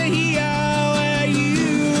listening to hear where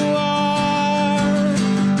you are.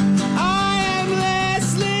 I am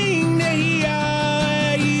listening to hear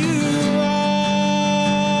where you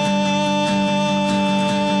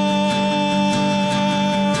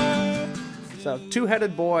are. So,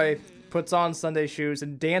 Two-Headed Boy puts on Sunday shoes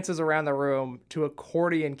and dances around the room to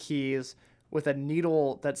accordion keys with a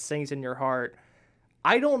needle that sings in your heart.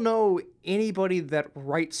 I don't know anybody that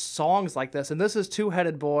writes songs like this, and this is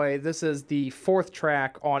Two-Headed Boy. This is the 4th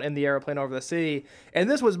track on In the Airplane Over the Sea, and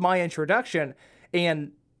this was my introduction,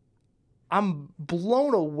 and I'm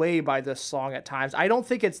blown away by this song at times. I don't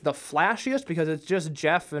think it's the flashiest because it's just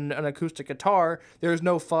Jeff and an acoustic guitar. There's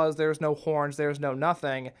no fuzz, there's no horns, there's no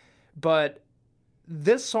nothing, but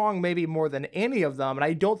this song maybe more than any of them, and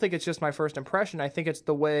I don't think it's just my first impression, I think it's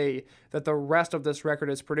the way that the rest of this record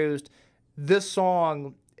is produced. This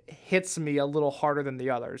song hits me a little harder than the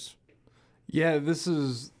others. Yeah, this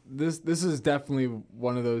is definitely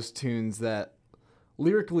one of those tunes that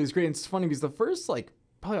lyrically is great. And it's funny because the first like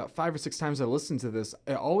probably about 5 or 6 times I listened to this,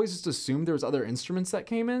 I always just assumed there was other instruments that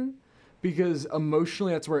came in, because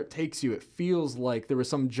emotionally that's where it takes you. It feels like there was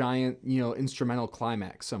some giant, instrumental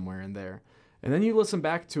climax somewhere in there. And then you listen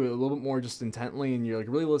back to it a little bit more just intently, and you're like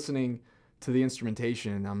really listening to the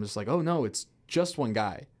instrumentation, and I'm just like, oh no, it's just one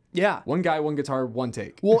guy. Yeah. One guy, one guitar, one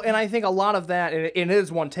take. Well, and I think a lot of that, and it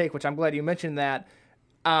is one take, which I'm glad you mentioned that.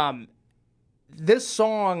 This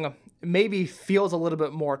song maybe feels a little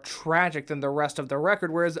bit more tragic than the rest of the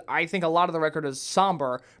record, whereas I think a lot of the record is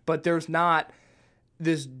somber, but there's not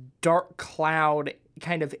this dark cloud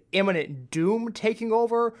kind of imminent doom taking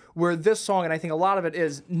over, where this song, and I think a lot of it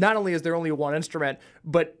is, not only is there only one instrument,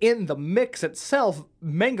 but in the mix itself,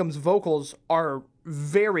 Mangum's vocals are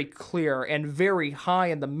very clear and very high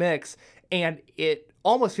in the mix, and it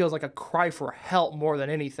almost feels like a cry for help more than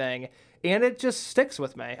anything, and it just sticks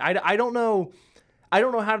with me. I don't know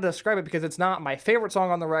how to describe it, because it's not my favorite song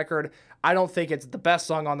on the record. I don't think it's the best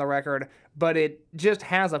song on the record, but it just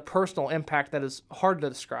has a personal impact that is hard to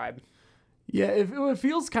describe. Yeah, it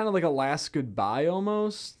feels kind of like a last goodbye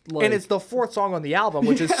almost. Like, and it's the 4th song on the album,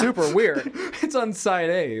 which is super weird. It's on side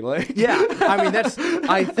A. Like, yeah, I mean,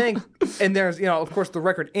 I think, and there's, of course the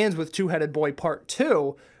record ends with Two-Headed Boy Part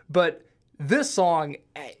 2, but this song,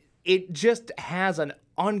 it just has an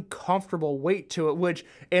uncomfortable weight to it,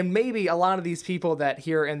 and maybe a lot of these people that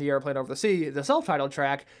hear In the Airplane Over the Sea, the self-titled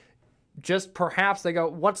track, just perhaps they go,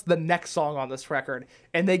 what's the next song on this record?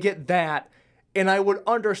 And they get that. And I would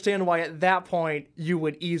understand why at that point you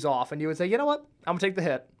would ease off and you would say, you know what? I'm gonna take the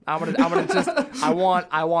hit. I'm gonna just I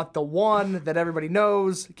want the one that everybody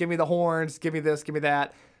knows. Give me the horns. Give me this. Give me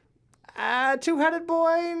that. Two-Headed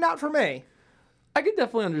Boy, not for me. I could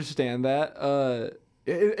definitely understand that.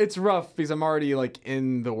 It's rough because I'm already like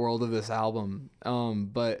in the world of this album.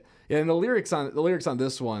 But yeah, and the lyrics on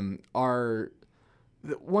this one are,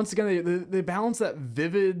 once again, they balance that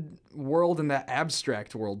vivid world and that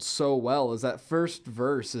abstract world so well. As that first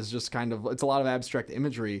verse is just kind of, it's a lot of abstract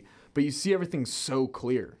imagery, but you see everything so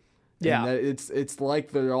clear. Yeah, and it's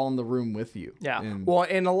like they're all in the room with you. Yeah. And, well,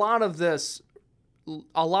 and a lot of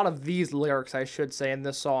these lyrics, I should say, in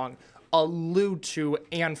this song allude to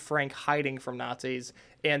Anne Frank hiding from Nazis,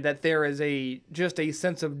 and that there is just a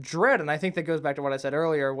sense of dread. And I think that goes back to what I said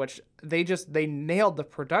earlier, which they nailed the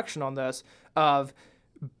production on this of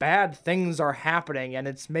bad things are happening, and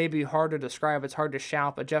it's maybe hard to describe, it's hard to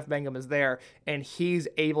shout, but Jeff Mangum is there, and he's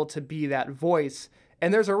able to be that voice.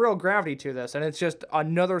 And there's a real gravity to this, and it's just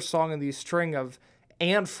another song in the string of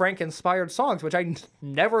Anne Frank-inspired songs, which I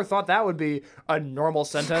never thought that would be a normal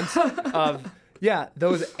sentence of, yeah,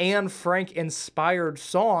 those Anne Frank-inspired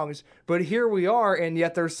songs. But here we are, and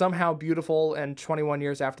yet they're somehow beautiful, and 21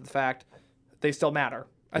 years after the fact, they still matter.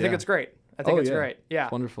 I think it's great. I think Oh, it's yeah. great. Yeah.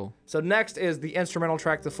 Wonderful. So next is the instrumental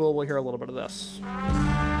track, The Fool. We'll hear a little bit of this.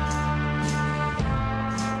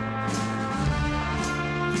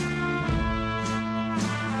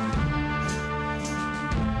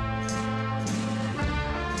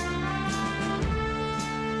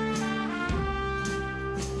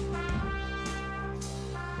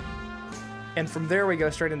 And from there we go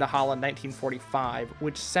straight into Holland 1945,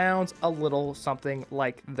 which sounds a little something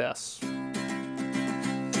like this.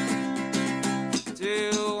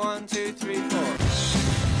 2, 1, 2, 3, 4.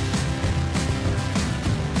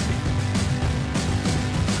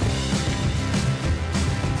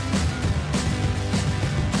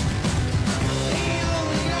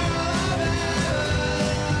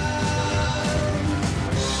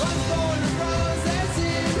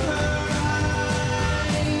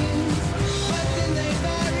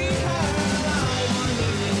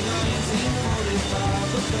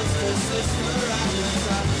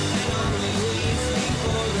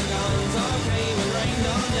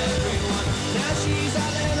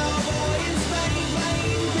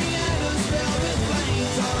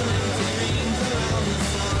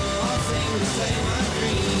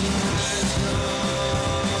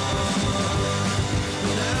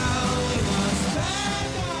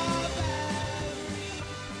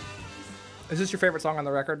 Is this your favorite song on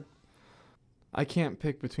the record? I can't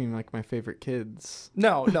pick between like my favorite kids.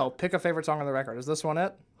 No, pick a favorite song on the record. Is this one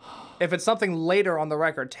it? If it's something later on the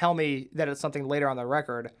record, tell me that it's something later on the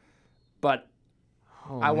record. But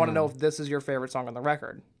I want to know if this is your favorite song on the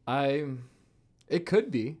record. It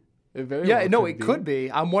could be. It very Yeah, well no, could it be. could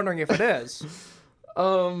be. I'm wondering if it is.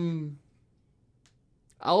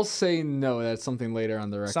 I'll say no. That's something later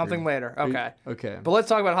on the record. Something later. Are you- Okay. Okay. But let's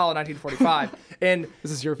talk about Hollow 1945. And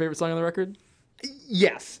Is this your favorite song on the record?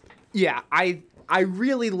 yes, yeah, I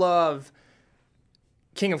really love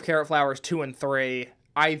King of Carrot Flowers 2 and 3.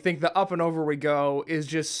 I think the Up and Over We Go is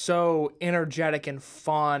just so energetic and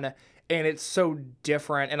fun, and it's so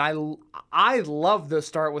different. And I love the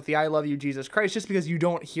start with the I Love You, Jesus Christ, just because you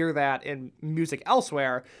don't hear that in music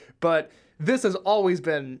elsewhere. But this has always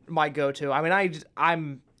been my go-to. I mean,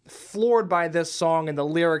 I'm floored by this song and the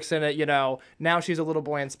lyrics in it. You know, now she's a little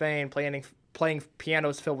boy in Spain playing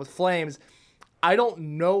pianos filled with flames. I don't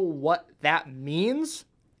know what that means,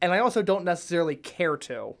 and I also don't necessarily care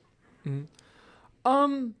to.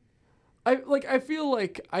 I feel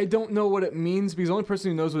like I don't know what it means because the only person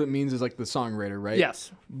who knows what it means is like the songwriter, right?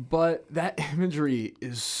 Yes. But that imagery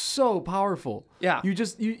is so powerful. Yeah. You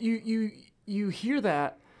just you hear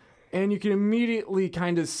that and you can immediately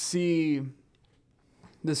kind of see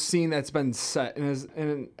the scene that's been set,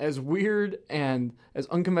 and as weird and as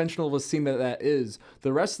unconventional of a scene that is,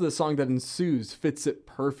 the rest of the song that ensues fits it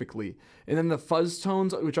perfectly. And then the fuzz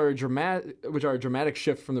tones, which are a dramatic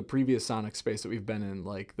shift from the previous sonic space that we've been in,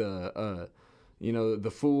 like the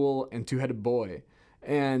Fool and Two-Headed Boy,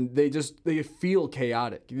 and they feel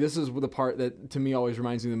chaotic. This is the part that to me always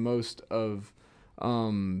reminds me the most of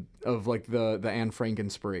like the Anne Frank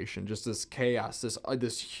inspiration, just this chaos,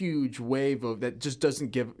 this huge wave of that just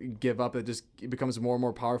doesn't give up. It becomes more and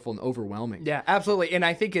more powerful and overwhelming. Yeah, absolutely. And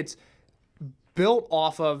I think it's built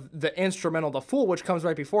off of the instrumental The Fool, which comes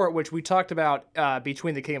right before it, which we talked about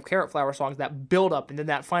between the King of Carrot Flower songs, that build up and then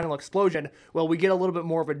that final explosion. Well, we get a little bit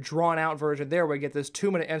more of a drawn out version there. We get this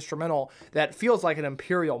 2-minute instrumental that feels like an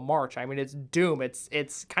imperial march. I mean, it's doom.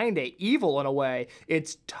 It's kind of evil in a way.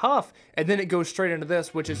 It's tough. And then it goes straight into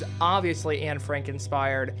this, which is obviously Anne Frank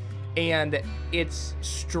inspired. And it's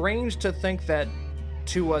strange to think that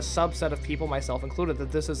to a subset of people, myself included, that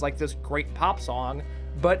this is like this great pop song,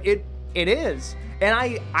 but it is. And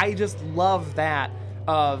I just love that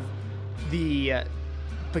of the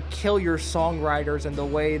peculiar songwriters and the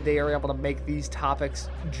way they are able to make these topics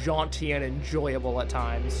jaunty and enjoyable at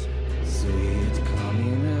times. Sweet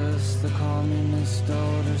communist, the communist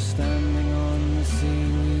daughter standing on the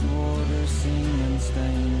seaweed water, semen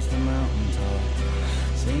stains the mountaintop.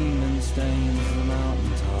 Semen stains the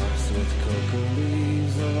mountaintops with cocoa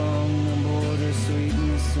leaves along the border.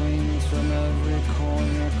 Sweetness swings from every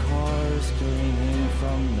corner, cars careening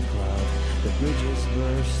from the cloud. The bridges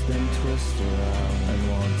burst and twist around, and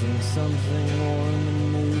wanting something warm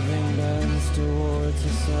and moving bends towards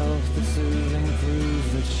herself. The soothing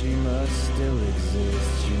proves that she must still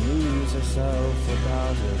exist. She moves herself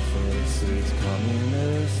about her face. Sweet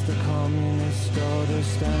communist, the communist daughter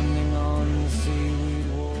standing on the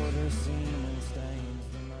seaweed water. Semen stains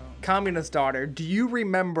the mountain. Communist Daughter, do you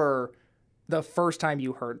remember the first time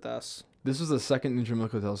you heard this? This was the second Ninja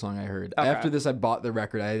Milk Hotel song I heard. Okay. After this, I bought the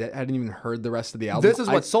record. I hadn't even heard the rest of the album. This is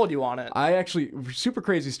what sold you on it. I actually, super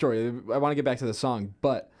crazy story. I want to get back to the song,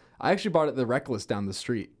 but I actually bought it at the Reckless down the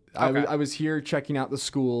street. Okay. I was here checking out the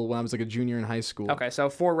school when I was like a junior in high school. Okay, so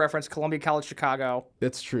for reference, Columbia College, Chicago.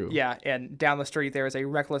 That's true. Yeah, and down the street there is a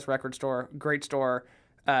Reckless record store, great store,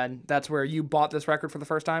 and that's where you bought this record for the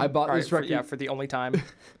first time? I bought this record- for the only time.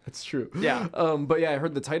 That's true. Yeah. But yeah, I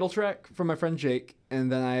heard the title track from my friend Jake,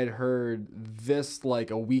 and then I had heard this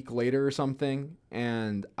like a week later or something,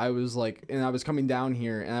 and I was coming down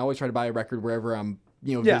here, and I always try to buy a record wherever I'm,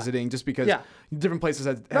 Yeah. visiting, just because Yeah. different places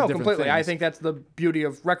have No, different completely. things. I think that's the beauty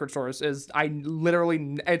of record stores is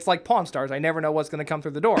it's like Pawn Stars. I never know what's going to come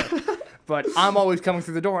through the door. But I'm always coming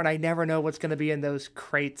through the door, and I never know what's going to be in those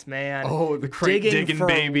crates, man. Oh, the crate digging, for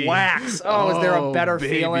baby. wax. Oh, is there a Oh, better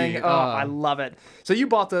baby. feeling? Oh, I love it. So you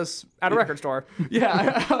bought this at a record store.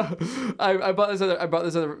 Yeah, I bought this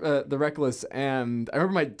other the Reckless, and I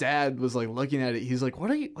remember my dad was like looking at it. He's like,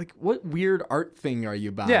 what weird art thing are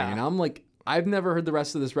you buying? Yeah. And I'm like, I've never heard the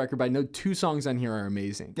rest of this record, but I know 2 songs on here are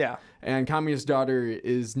amazing. Yeah. And Communist Daughter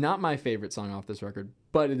is not my favorite song off this record,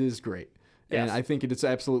 but it is great. And Yes. I think it's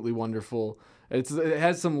absolutely wonderful. It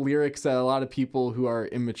has some lyrics that a lot of people who are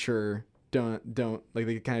immature don't like.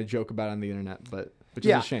 They kind of joke about on the internet, but which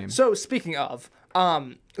is a shame. So speaking of,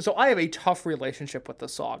 so I have a tough relationship with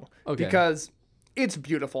this song because it's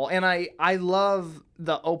beautiful, and I love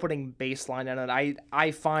the opening bass line in it.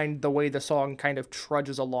 I find the way the song kind of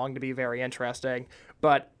trudges along to be very interesting,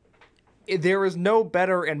 but there is no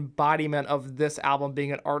better embodiment of this album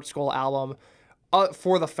being an art school album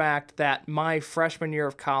for the fact that my freshman year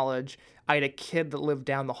of college, I had a kid that lived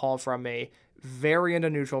down the hall from me, very into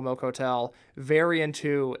Neutral Milk Hotel, very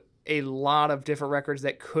into a lot of different records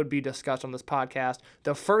that could be discussed on this podcast.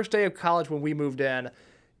 The first day of college when we moved in,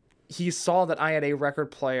 he saw that I had a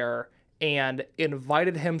record player and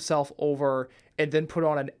invited himself over and then put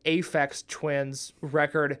on an Aphex Twins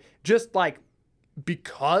record just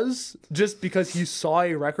because he saw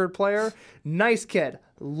a record player. Nice kid.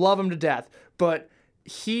 Love him to death. But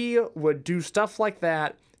he would do stuff like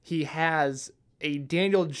that. He has a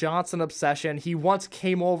Daniel Johnston obsession. He once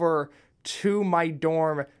came over to my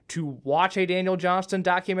dorm to watch a Daniel Johnston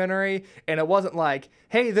documentary, and it wasn't like,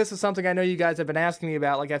 hey, this is something I know you guys have been asking me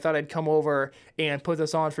about. Like, I thought I'd come over and put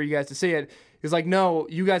this on for you guys to see it. He's like, no,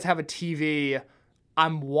 you guys have a TV.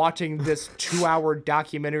 I'm watching this 2-hour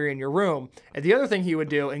documentary in your room. And the other thing he would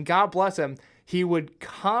do, and God bless him, he would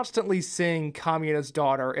constantly sing Communist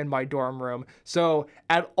Daughter in my dorm room. So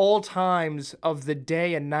at all times of the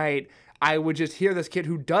day and night, I would just hear this kid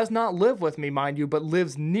who does not live with me, mind you, but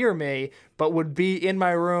lives near me, but would be in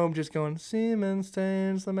my room just going, Seaman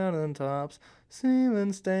stains the mountaintops,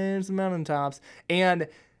 Seaman stains the mountaintops. And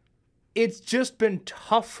it's just been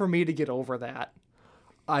tough for me to get over that.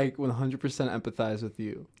 I 100% empathize with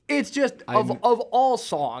you. It's just, of all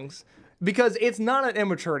songs, because it's not an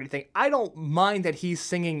immaturity thing. I don't mind that he's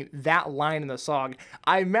singing that line in the song.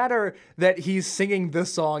 I matter that he's singing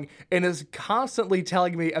this song and is constantly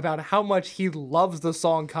telling me about how much he loves the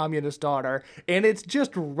song Communist Daughter, and it's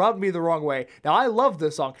just rubbed me the wrong way. Now, I love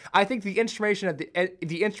this song. I think the instrumentation at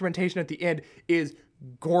the end is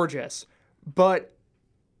gorgeous, but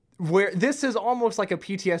where this is almost like a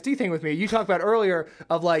PTSD thing with me. You talked about earlier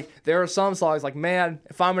of like, there are some songs like, man,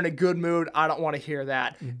 if I'm in a good mood, I don't want to hear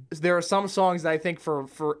that. There are some songs that I think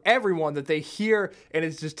for everyone that they hear and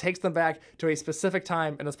it just takes them back to a specific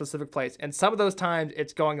time and a specific place. And some of those times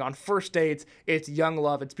it's going on first dates, it's young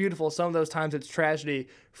love, it's beautiful. Some of those times it's tragedy.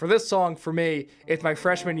 For this song, for me, it's my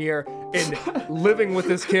freshman year in living with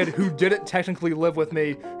this kid who didn't technically live with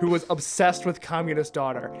me, who was obsessed with Communist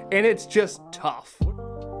Daughter. And it's just tough.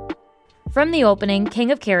 From the opening,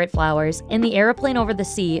 King of Carrot Flowers, In the Aeroplane Over the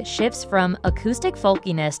Sea shifts from acoustic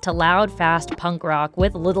folkiness to loud, fast punk rock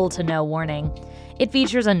with little to no warning. It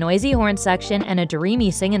features a noisy horn section and a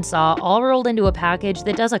dreamy sing-and-saw all rolled into a package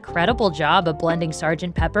that does a credible job of blending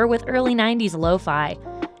Sgt. Pepper with early 90s lo-fi.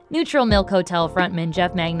 Neutral Milk Hotel frontman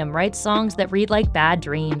Jeff Mangum writes songs that read like bad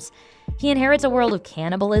dreams. He inherits a world of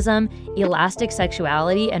cannibalism, elastic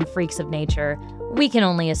sexuality, and freaks of nature. We can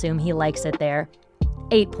only assume he likes it there.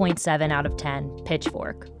 8.7 out of 10,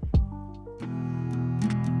 Pitchfork.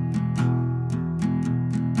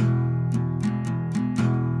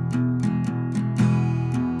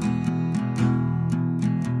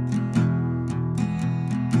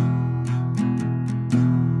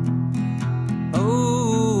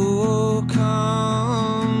 Oh,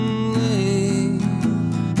 come late.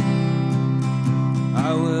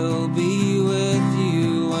 I will be with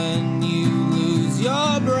you when you lose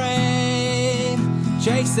your breath,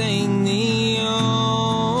 chasing the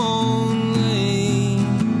only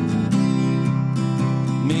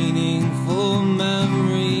meaningful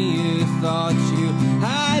memory you thought you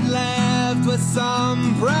had left with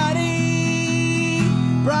some bright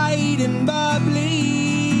and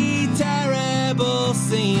bubbly, terrible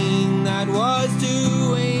scene that was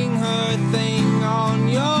doing her thing on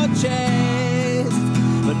your chest.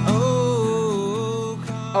 But Oh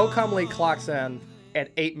Come Lee clocks in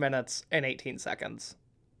at 8 minutes and 18 seconds.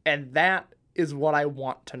 And that is what I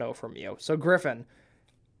want to know from you. So, Griffin,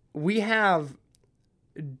 we have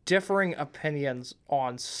differing opinions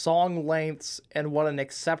on song lengths and what an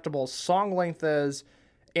acceptable song length is,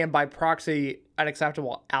 and by proxy, an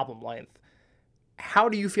acceptable album length. How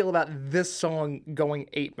do you feel about this song going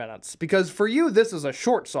 8 minutes? Because for you, this is a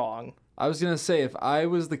short song. I was gonna say, if I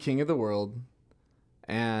was the king of the world,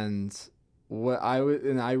 and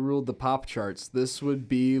I ruled the pop charts, this would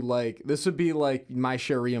be like My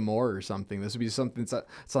Sharia Moore or something. This would be something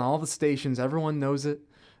it's on all the stations. Everyone knows it.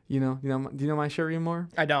 Do you know My Sharia Moore?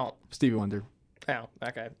 I don't. Stevie Wonder. Oh,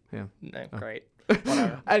 okay. Yeah. No, great.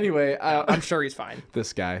 Whatever. Anyway, I'm sure he's fine.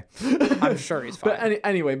 this guy. I'm sure he's fine. But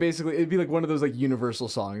anyway, basically, it'd be like one of those like universal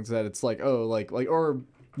songs that it's like, oh, like or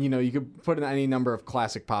you could put in any number of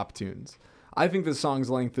classic pop tunes. I think the song's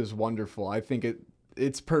length is wonderful. I think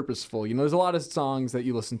it's purposeful. There's a lot of songs that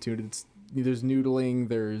you listen to. There's noodling,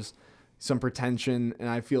 there's some pretension, and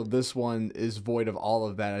I feel this one is void of all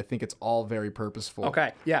of that. I think it's all very purposeful.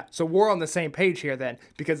 Okay, yeah. So we're on the same page here then,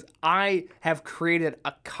 because I have created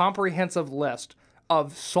a comprehensive list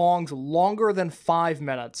of songs longer than 5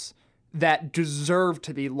 minutes that deserve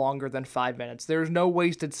to be longer than 5 minutes. There's no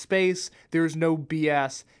wasted space. There's no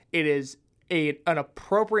BS. It is an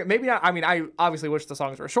appropriate, maybe not, I mean, I obviously wish the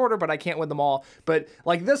songs were shorter, but I can't win them all. But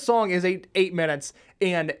like this song is 8 minutes,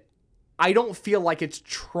 and I don't feel like it's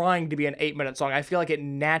trying to be an 8-minute song. I feel like it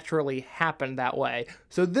naturally happened that way.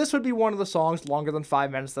 So this would be one of the songs longer than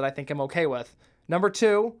 5 minutes that I think I'm okay with. Number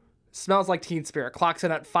 2, Smells Like Teen Spirit. Clocks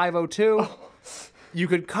in at 5:02. You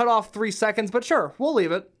could cut off 3 seconds, but sure, we'll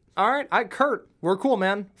leave it. All right, Kurt, we're cool,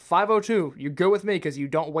 man. 5:02. You go with me because you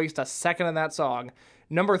don't waste a second in that song.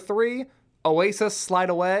 Number 3, Oasis,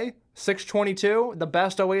 Slide Away. 6:22. The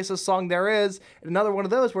best Oasis song there is. Another one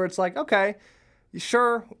of those where it's like, okay,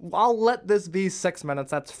 sure, I'll let this be 6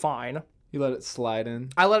 minutes. That's fine. You let it slide in.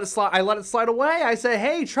 I let it slide away. I say,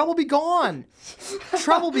 hey, trouble be gone.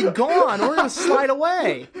 Trouble be gone. We're going to slide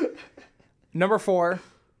away. Number 4,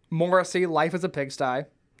 Morrissey, Life is a Pigsty.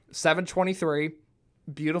 7:23.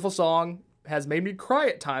 Beautiful song. Has made me cry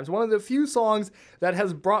at times. One of the few songs that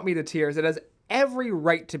has brought me to tears. It has every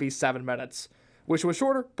right to be 7 minutes. Wish it was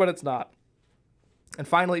shorter, but it's not. And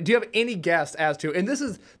finally, do you have any guess as to, and this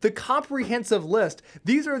is the comprehensive list,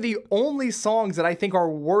 these are the only songs that I think are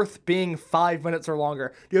worth being 5 minutes or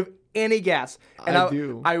longer. Do you have any guess? And I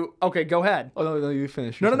do. Okay, go ahead. Oh, no, you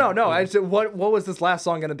finish. No. I just, what was this last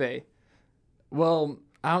song going to be? Well,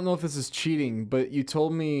 I don't know if this is cheating, but you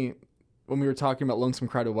told me when we were talking about Lonesome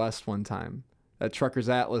Crowded West one time that Trucker's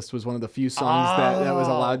Atlas was one of the few songs that was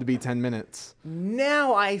allowed to be 10 minutes.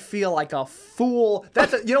 Now I feel like a fool.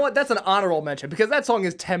 You know what? That's an honorable mention because that song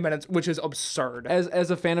is 10 minutes, which is absurd. As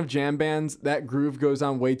a fan of jam bands, that groove goes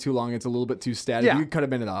on way too long. It's a little bit too static. Yeah. You could have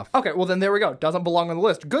been it off. Okay, well then there we go. Doesn't belong on the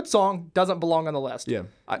list. Good song, doesn't belong on the list. Yeah.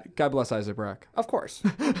 God bless Isaac Brack. Of course.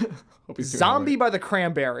 Hope he's doing Zombie all right. by the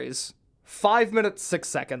Cranberries. 5 minutes, 6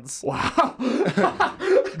 seconds. Wow.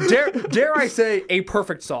 Dare I say a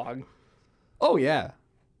perfect song? Oh, yeah.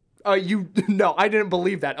 No, I didn't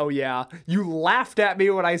believe that. Oh yeah, you laughed at me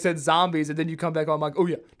when I said zombies, and then you come back on. I'm like, oh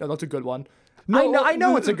yeah, no, that's a good one. I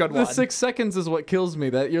know it's a good one. The 6 seconds is what kills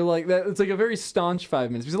me. That you're like that. It's like a very staunch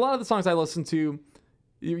 5 minutes because a lot of the songs I listen to,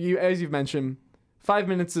 you as you've mentioned, 5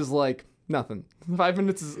 minutes is like nothing. 5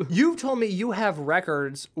 minutes is. You've told me you have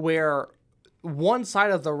records where one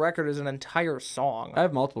side of the record is an entire song. I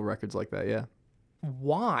have multiple records like that. Yeah.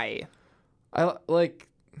 Why? I like.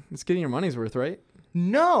 It's getting your money's worth, right?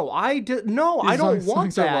 No, I don't want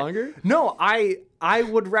songs are that. longer? No, I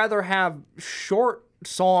would rather have short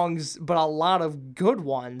songs, but a lot of good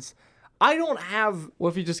ones. I don't have. Well,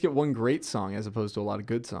 if you just get one great song as opposed to a lot of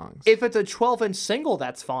good songs. If it's a 12-inch single,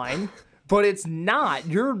 that's fine. But it's not.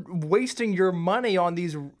 You're wasting your money on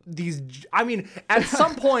these. I mean, at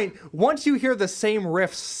some point, once you hear the same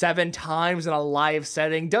riff 7 times in a live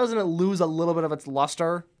setting, doesn't it lose a little bit of its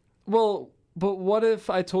luster? Well, but what if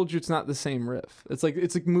I told you it's not the same riff? It's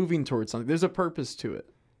like moving towards something. There's a purpose to it.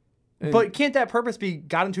 But can't that purpose be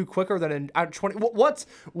gotten to quicker than in 20?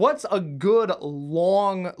 What's a good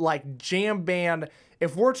long like jam band?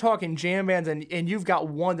 If we're talking jam bands and you've got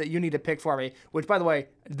one that you need to pick for me, which by the way,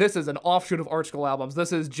 this is an offshoot of Art School Albums.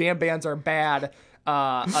 This is Jam Bands Are Bad,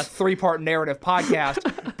 a 3-part narrative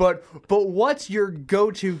podcast. But what's your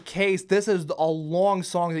go-to case? This is a long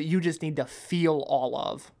song that you just need to feel all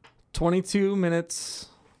of. 22 minutes,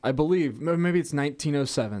 I believe. Maybe it's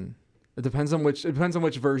 1907. It depends on which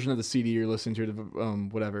version of the CD you're listening to.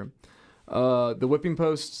 Whatever. The Whipping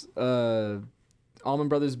Post, Allman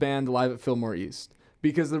Brothers Band live at Fillmore East.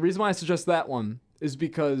 Because the reason why I suggest that one is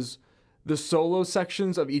because the solo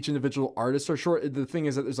sections of each individual artist are short. The thing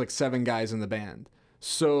is that there's like 7 guys in the band,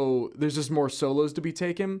 so there's just more solos to be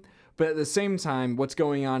taken. But at the same time, what's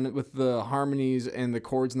going on with the harmonies and the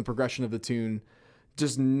chords and the progression of the tune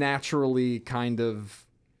just naturally kind of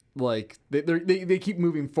like they keep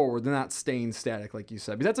moving forward. They're not staying static, like you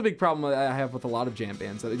said. Because that's a big problem that I have with a lot of jam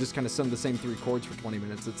bands, that they just kind of sing the same 3 chords for 20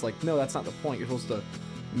 minutes. It's like, no, that's not the point. You're supposed to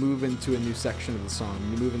move into a new section of the song.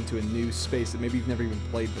 You move into a new space that maybe you've never even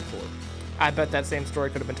played before. I bet that same story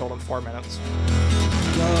could have been told in 4 minutes.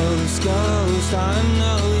 Ghost, ghost, I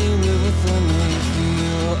know you live within me.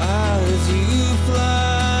 Feel as you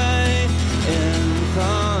fly in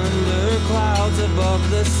thunder clouds above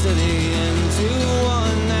the city into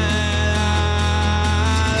one that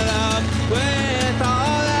I love. With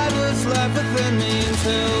all that was left within me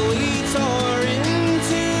until we tore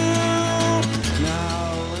into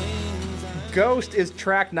now wings and Ghost is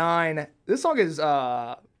track 9. This song is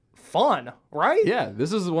fun, right? Yeah,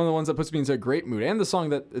 this is one of the ones that puts me into a great mood, and the song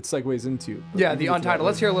that it segues into. But Yeah, we'll the get to that Untitled.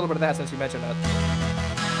 Let's later. hear a little bit of that since you mentioned it.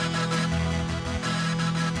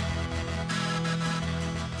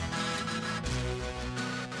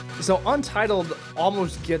 So Untitled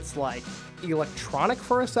almost gets like electronic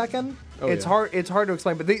for a second. Oh, it's yeah. hard to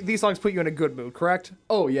explain, but these songs put you in a good mood, correct?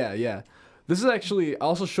 Oh, yeah. This is actually, I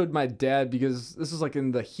also showed my dad because this is like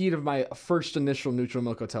in the heat of my first initial Neutral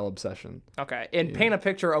Milk Hotel obsession. Okay, and paint a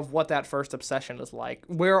picture of what that first obsession is like.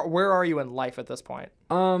 Where are you in life at this point?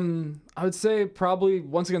 I would say probably,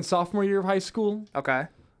 once again, sophomore year of high school. Okay.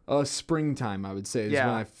 Springtime, I would say, is Yeah.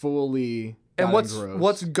 when I fully And got engrossed.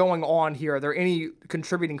 what's going on here? Are there any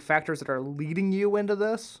contributing factors that are leading you into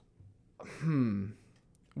this?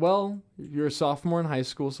 Well, you're a sophomore in high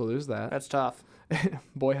school, so there's that. That's tough.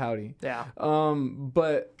 Boy, howdy. Yeah.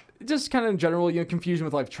 But just kind of in general, confusion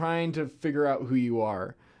with like trying to figure out who you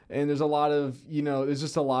are. And there's a lot of, there's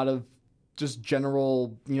just a lot of just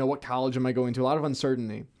general, what college am I going to? A lot of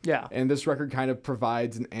uncertainty. Yeah. And this record kind of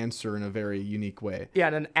provides an answer in a very unique way. Yeah,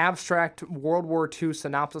 in an abstract World War II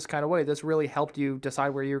synopsis kind of way, this really helped you decide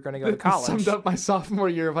where you were going to go to college. Summed up my sophomore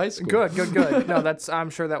year of high school. Good. No, I'm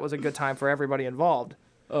sure that was a good time for everybody involved.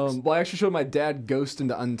 Well, I actually showed my dad Ghost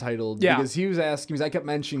into Untitled Yeah. because he was asking, because I kept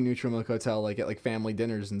mentioning Neutral Milk Hotel like at like family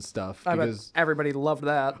dinners and stuff. I bet Because everybody loved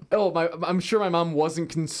that. I'm sure my mom wasn't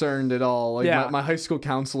concerned at all. Like Yeah. my high school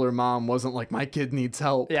counselor mom wasn't like, my kid needs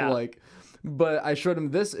help. Yeah. But I showed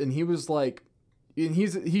him this and he was like, and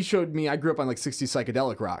he showed me, I grew up on like 60s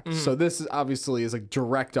psychedelic rock. So this is obviously is like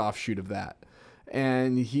direct offshoot of that.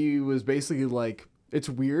 And he was basically like, it's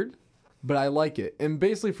weird, but I like it. And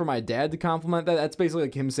basically for my dad to compliment that, that's basically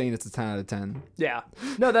like him saying it's a 10 out of 10. Yeah.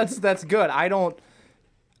 No, that's good. I don't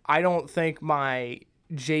think my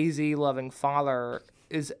Jay-Z loving father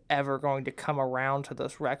is ever going to come around to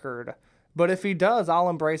this record. But if he does, I'll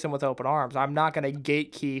embrace him with open arms. I'm not going to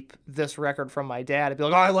gatekeep this record from my dad and be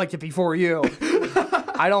like, oh, I liked it before you.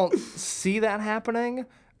 I don't see that happening,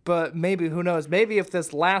 but maybe, who knows? Maybe if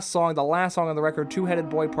this last song, the last song on the record, Two-Headed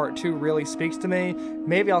Boy Part 2, really speaks to me,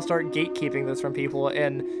 maybe I'll start gatekeeping this from people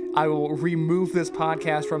and I will remove this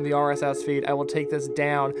podcast from the RSS feed. I will take this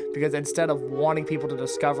down because instead of wanting people to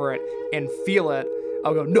discover it and feel it,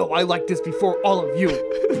 I'll go, no, I like this before all of you.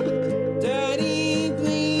 Daddy,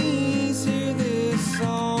 please hear this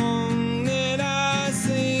song that I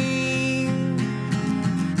sing.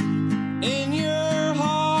 In your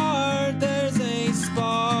heart, there's a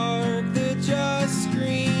spark that just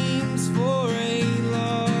screams for a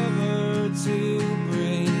lover to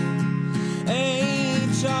bring a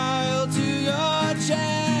child to your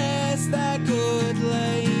chest that could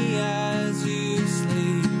lay as you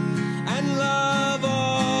sleep and love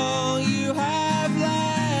all you have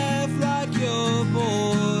left like your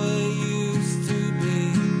boy used to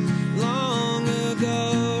be long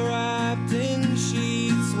ago, wrapped in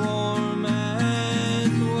sheets warm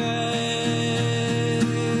and wet.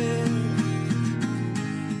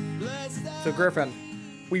 Blessed So Griffin,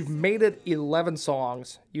 we've made it 11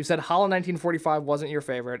 songs. You said Hollow 1945 wasn't your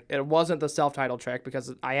favorite. It wasn't the self-titled track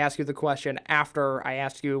because I asked you the question after I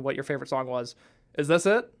asked you what your favorite song was. Is this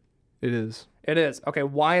it? It is. It is. Okay,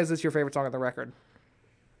 why is this your favorite song on the record?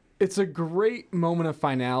 It's a great moment of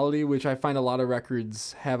finality, which I find a lot of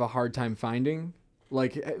records have a hard time finding.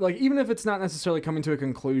 Like even if it's not necessarily coming to a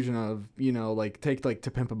conclusion of, like take like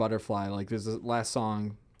To Pimp a Butterfly, like there's a last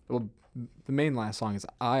song, well, the main last song is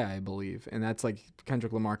I believe, and that's like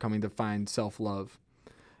Kendrick Lamar coming to find self-love.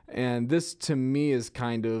 And this to me is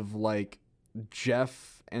kind of like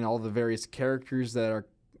Jeff and all the various characters that are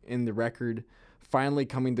in the record finally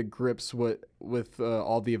coming to grips with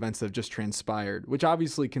all the events that have just transpired, which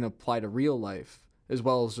obviously can apply to real life as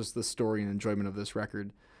well as just the story and enjoyment of this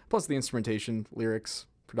record. Plus the instrumentation, lyrics,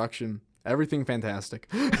 production, everything fantastic.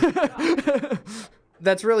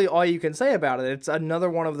 That's really all you can say about it. It's another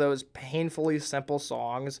one of those painfully simple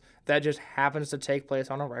songs that just happens to take place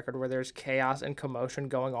on a record where there's chaos and commotion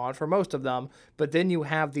going on for most of them. But then you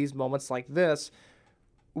have these moments like this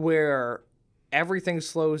where everything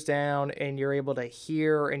slows down and you're able to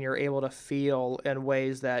hear and you're able to feel in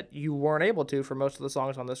ways that you weren't able to for most of the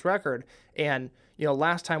songs on this record. And, you know,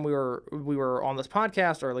 last time we were on this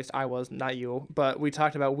podcast, or at least I was, not you, but we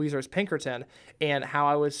talked about Weezer's Pinkerton and how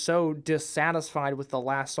I was so dissatisfied with the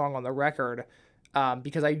last song on the record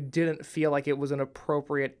because I didn't feel like it was an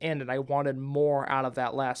appropriate end and I wanted more out of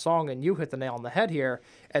that last song. And you hit the nail on the head here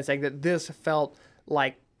as saying that this felt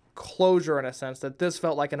like closure, in a sense, that this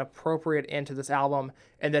felt like an appropriate end to this album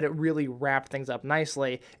and that it really wrapped things up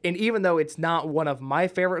nicely. And even though it's not one of my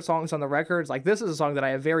favorite songs on the records, like, this is a song that I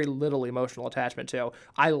have very little emotional attachment to.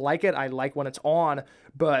 I like it. I like when it's on,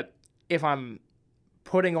 but if I'm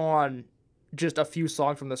putting on just a few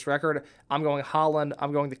songs from this record, I'm going Holland,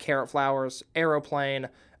 I'm going The Carrot Flowers, Aeroplane,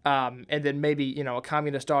 and then maybe, you know, A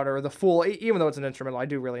Communist Daughter or The Fool. Even though it's an instrumental, I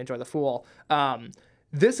do really enjoy The Fool.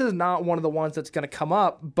 This is not one of the ones that's going to come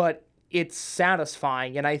up, but it's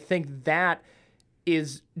satisfying. And I think that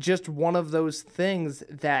is just one of those things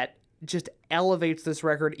that just elevates this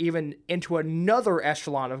record even into another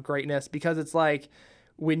echelon of greatness, because it's like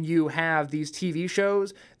when you have these TV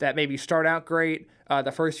shows that maybe start out great,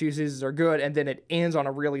 the first few seasons are good, and then it ends on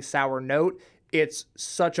a really sour note. It's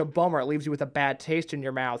such a bummer. It leaves you with a bad taste in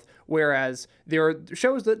your mouth. Whereas there are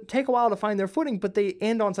shows that take a while to find their footing, but they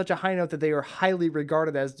end on such a high note that they are highly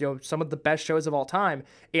regarded as, you know, some of the best shows of all time.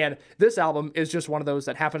 And this album is just one of those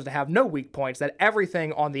that happens to have no weak points, that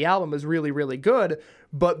everything on the album is really, really good.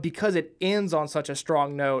 But because it ends on such a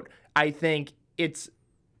strong note, I think it's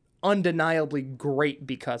undeniably great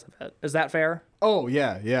because of it. Is that fair? Oh,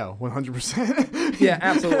 yeah, 100%. Yeah,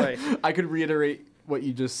 absolutely. I could reiterate what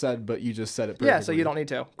you just said, but you just said it perfectly. Yeah, so you don't need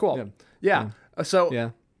to. Cool. Yeah. So,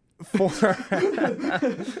 Yeah.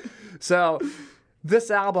 So this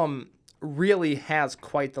album really has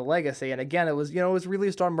quite the legacy. And again, it was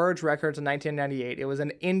released on Merge Records in 1998. It was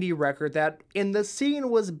an indie record that in the scene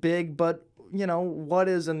was big, but, you know, what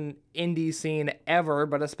is an indie scene ever,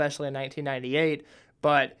 but especially in 1998?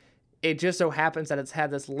 But it just so happens that it's had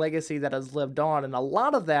this legacy that has lived on, and a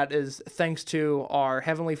lot of that is thanks to our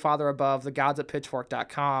Heavenly Father above, the gods at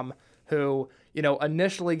Pitchfork.com, who, you know,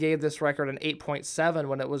 initially gave this record an 8.7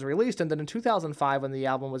 when it was released, and then in 2005, when the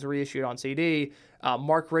album was reissued on CD,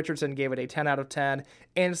 Mark Richardson gave it a 10 out of 10,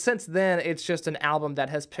 and since then, it's just an album that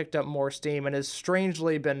has picked up more steam and has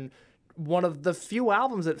strangely been one of the few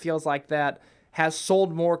albums, it feels like, that has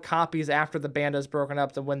sold more copies after the band has broken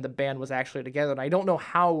up than when the band was actually together. And I don't know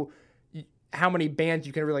how many bands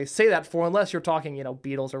you can really say that for, unless you're talking, you know,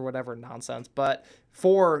 Beatles or whatever nonsense. But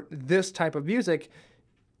for this type of music,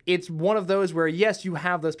 it's one of those where, yes, you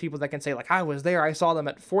have those people that can say, like, I was there, I saw them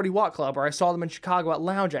at 40 Watt Club, or I saw them in Chicago at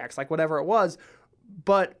Lounge Acts, like whatever it was.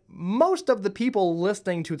 But most of the people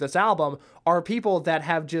listening to this album are people that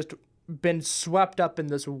have just been swept up in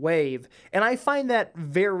this wave. And I find that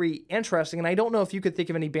very interesting. And I don't know if you could think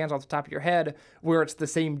of any bands off the top of your head where it's the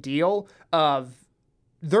same deal of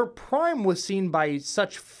their prime was seen by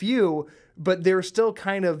such few, but there's still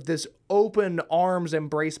kind of this open arms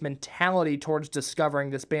embrace mentality towards discovering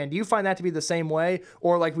this band. Do you find that to be the same way?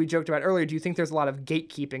 Or, like we joked about earlier, do you think there's a lot of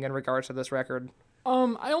gatekeeping in regards to this record?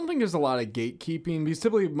 I don't think there's a lot of gatekeeping, because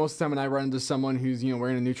typically most of the time when I run into someone who's, you know,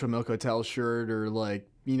 wearing a Neutral Milk Hotel shirt, or like,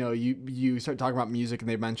 you know, you start talking about music and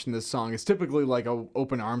they mention this song, it's typically like a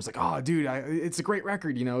open arms, like, oh, dude, it's a great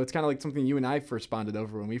record, you know. It's kind of like something you and I first bonded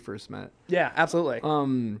over when we first met. Yeah, absolutely.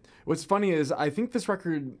 What's funny is I think this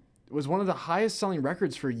record was one of the highest selling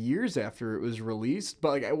records for years after it was released,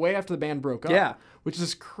 but like way after the band broke up. Yeah. Which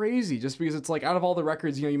is crazy, just because it's like out of all the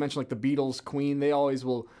records, you know, you mentioned like the Beatles, Queen, they always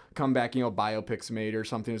will come back, you know, biopics made or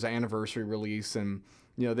something as an anniversary release, and,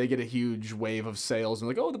 you know, they get a huge wave of sales and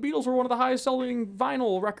like, oh, the Beatles were one of the highest selling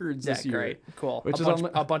vinyl records this year. Great. Cool. Which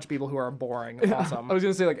a bunch of people who are boring. Awesome. I was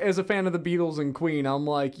going to say, like, as a fan of the Beatles and Queen, I'm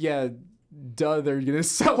like, yeah, duh, they're going to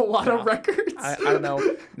sell a lot of records. I don't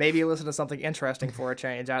know. Maybe listen to something interesting for a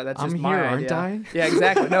change. That's just I'm my here, idea. aren't I? Yeah,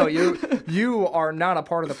 exactly. No, you are not a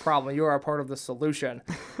part of the problem. You are a part of the solution.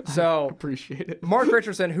 So Appreciate it. Mark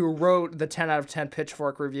Richardson, who wrote the 10 out of 10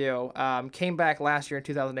 Pitchfork review, came back last year in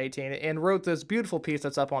 2018 and wrote this beautiful piece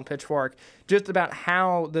that's up on Pitchfork just about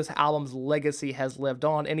how this album's legacy has lived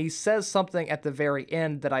on. And he says something at the very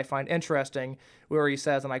end that I find interesting, where he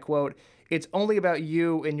says, and I quote, "It's only about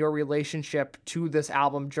you and your relationship to this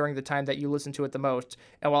album during the time that you listen to it the most.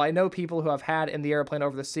 And while I know people who have had In the Airplane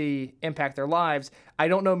Over the Sea impact their lives, I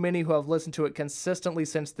don't know many who have listened to it consistently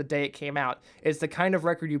since the day it came out. It's the kind of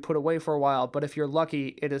record you put away for a while, but if you're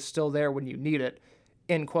lucky, it is still there when you need it."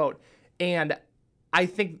 End quote. And I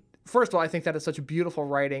think, first of all, I think that is such beautiful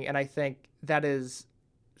writing, and I think that is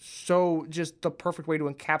so just the perfect way to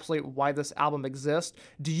encapsulate why this album exists.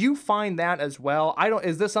 Do you find that as well?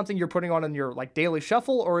 Is this something you're putting on in your like daily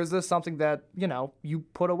shuffle, or is this something that, you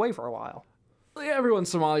put away for a while? Yeah, every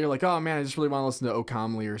once in a while you're like, oh man, I just really want to listen to O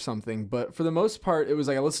Comely or something. But for the most part, it was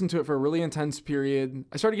like I listened to it for a really intense period.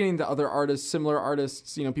 I started getting into other artists, similar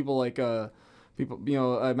artists, people like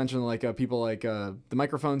I mentioned like people like the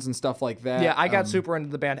Microphones and stuff like that. Yeah, I got super into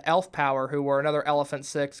the band Elf Power, who were another Elephant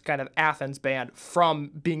Six kind of Athens band from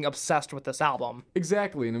being obsessed with this album.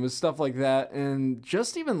 Exactly, and it was stuff like that. And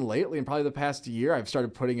just even lately, in probably the past year, I've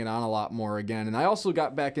started putting it on a lot more again. And I also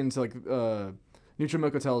got back into like Neutral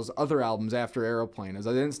Milk Hotel's other albums after Aeroplane. As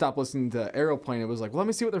I didn't stop listening to Aeroplane, it was like, well, let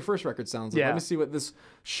me see what their first record sounds like. Yeah. Let me see what this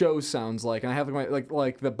show sounds like. And I have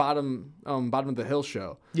like the bottom of the hill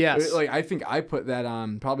show. Yes. Like I think I put that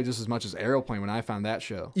on probably just as much as Aeroplane when I found that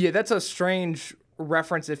show. Yeah, that's a strange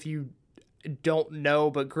reference if you don't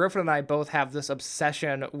know, but Griffin and I both have this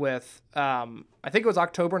obsession with, I think it was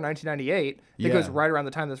October 1998. I think it was Yeah. right around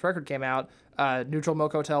the time this record came out. Neutral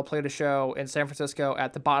Milk Hotel played a show in San Francisco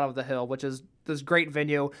at the Bottom of the Hill, which is this great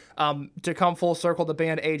venue. To come full circle, the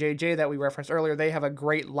band AJJ that we referenced earlier, they have a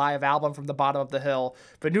great live album from the Bottom of the Hill.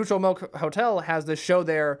 But Neutral Milk Hotel has this show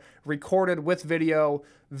there recorded with video,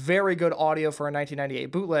 very good audio for a 1998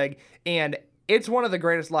 bootleg, and it's one of the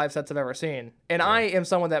greatest live sets I've ever seen. And I am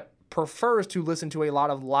someone that prefers to listen to a lot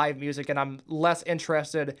of live music, and I'm less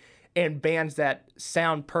interested in bands that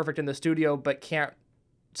sound perfect in the studio but can't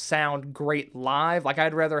sound great live. Like,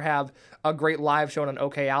 I'd rather have a great live show and an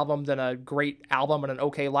okay album than a great album and an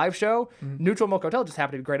okay live show. Neutral Milk Hotel just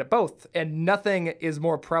happened to be great at both, and nothing is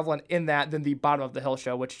more prevalent in that than the Bottom of the Hill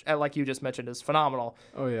show, which, like you just mentioned, is phenomenal.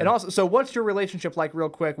 Oh, yeah. And also, so what's your relationship like, real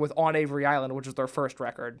quick, with On Avery Island, which is their first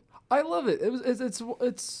record? I love it.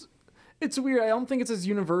 It's weird. I don't think it's as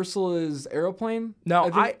universal as Aeroplane. No,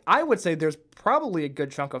 think- I would say there's probably a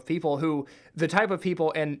good chunk of people who, the type of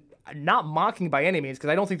people, and not mocking by any means,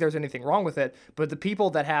 because I don't think there's anything wrong with it, but the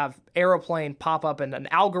people that have Aeroplane pop up in an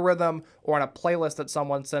algorithm or in a playlist that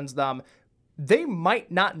someone sends them, they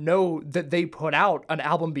might not know that they put out an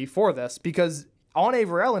album before this, because On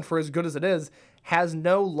Avery Island, for as good as it is, has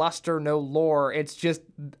no luster, no lore. It's just,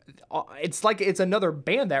 it's like it's another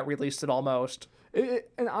band that released it almost.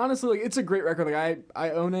 And honestly, like, it's a great record. Like I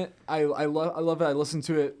own it. I love it. I listen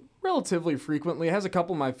to it relatively frequently. It has a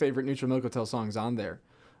couple of my favorite Neutral Milk Hotel songs on there.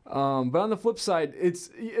 But on the flip side, it's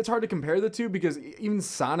hard to compare the two because even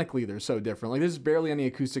sonically they're so different. Like, there's barely any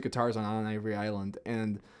acoustic guitars on Avery Island,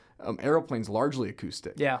 and Aeroplane's largely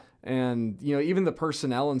acoustic. Yeah. And even the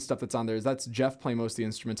personnel and stuff that's on there, that's Jeff playing most of the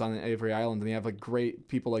instruments on Avery Island, and they have like great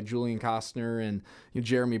people like Julian Costner and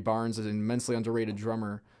Jeremy Barnes, is an immensely underrated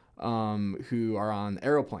drummer, who are on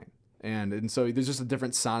Aeroplane, and so there's just a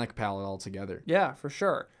different sonic palette altogether. Yeah, for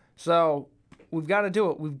sure. So we've got to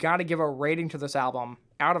do it. We've got to give a rating to this album.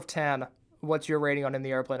 Out of 10, what's your rating on In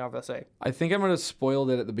the Airplane Over the Sea? I think I might have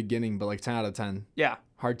spoiled it at the beginning, but like 10 out of 10. Yeah.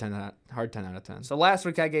 Hard 10 out of 10. So last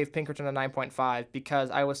week I gave Pinkerton a 9.5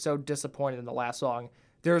 because I was so disappointed in the last song.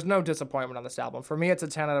 There's no disappointment on this album. For me, it's a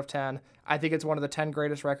 10 out of 10. I think it's one of the 10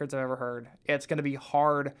 greatest records I've ever heard. It's going to be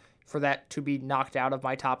hard for that to be knocked out of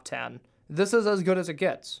my top 10. This is as good as it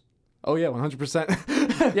gets. Oh yeah,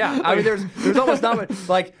 100%. Yeah, I mean, there's almost not much,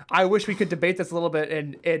 like, I wish we could debate this a little bit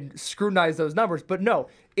and scrutinize those numbers, but no,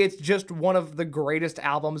 it's just one of the greatest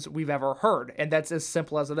albums we've ever heard, and that's as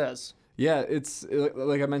simple as it is. Yeah, it's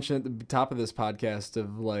like I mentioned at the top of this podcast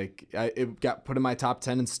of like it got put in my top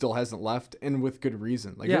 10 and still hasn't left, and with good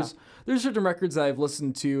reason. Like Yeah. there's certain records that I've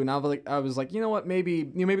listened to and I was like, you know what, maybe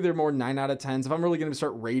they're more 9 out of 10s if I'm really going to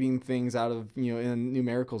start rating things out of in a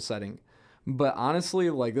numerical setting. But honestly,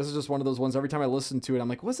 like, this is just one of those ones. Every time I listen to it, I'm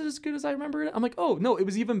like, was it as good as I remember it? I'm like, oh no, it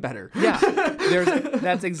was even better. Yeah,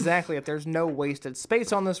 that's exactly it. There's no wasted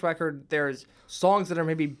space on this record. There's songs that are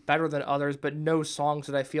maybe better than others, but no songs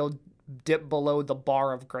that I feel dip below the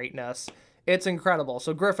bar of greatness. It's incredible.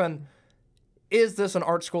 So Griffin, is this an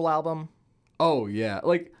art school album? Oh yeah,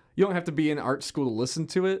 like You don't have to be in art school to listen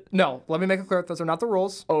to it. No, let me make it clear. Those are not the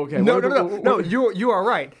rules. Oh, okay. No, What no, are no, the- no. You are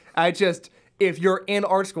right. If you're in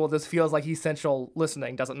art school, this feels like essential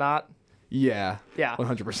listening, does it not? Yeah. Yeah.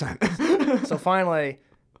 100%. So finally,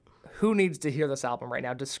 who needs to hear this album right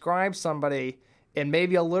now? Describe somebody in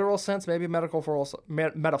maybe a literal sense, maybe a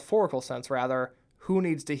metaphorical sense, rather. Who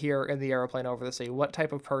needs to hear In the Aeroplane Over the Sea? What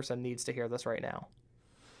type of person needs to hear this right now?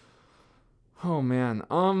 Oh man,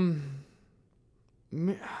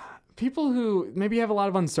 people who maybe have a lot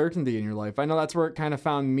of uncertainty in your life. I know that's where it kind of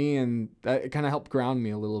found me, and that it kind of helped ground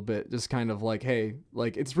me a little bit. Just kind of like, hey,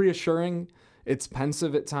 like it's reassuring. It's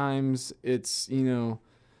pensive at times. It's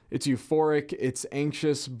it's euphoric. It's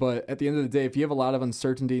anxious. But at the end of the day, if you have a lot of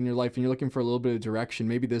uncertainty in your life and you're looking for a little bit of direction,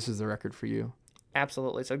 maybe this is the record for you.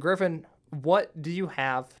 Absolutely. So Griffin, what do you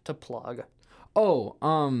have to plug? Oh,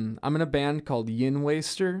 I'm in a band called Yin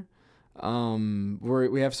Waster.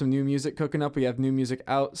 We have some new music cooking up. We have new music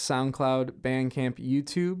out, SoundCloud, Bandcamp,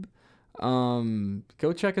 YouTube.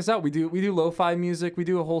 Go check us out. We do lo-fi music. We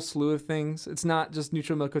do a whole slew of things. It's not just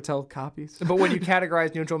Neutral Milk Hotel copies. But would you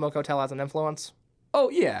categorize Neutral Milk Hotel as an influence? Oh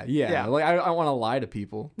yeah. Yeah. Like I don't want to lie to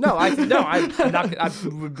people. No, I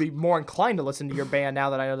would be more inclined to listen to your band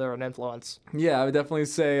now that I know they're an influence. Yeah, I would definitely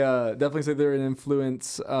say they're an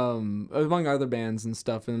influence among other bands and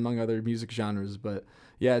stuff, and among other music genres. But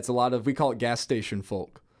yeah, it's a lot of, we call it gas station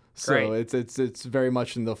folk. So Great. it's very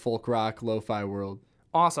much in the folk rock lo-fi world.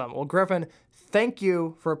 Awesome. Well, Griffin, thank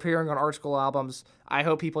you for appearing on Art School Albums. I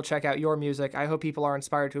hope people check out your music. I hope people are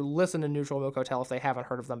inspired to listen to Neutral Milk Hotel if they haven't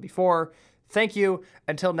heard of them before. Thank you.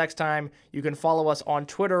 Until next time, you can follow us on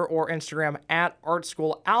Twitter or Instagram at Art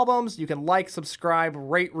School Albums. You can like, subscribe,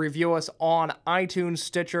 rate, review us on iTunes,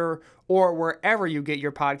 Stitcher, or wherever you get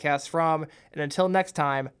your podcasts from. And until next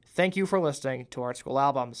time, thank you for listening to Art School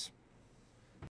Albums.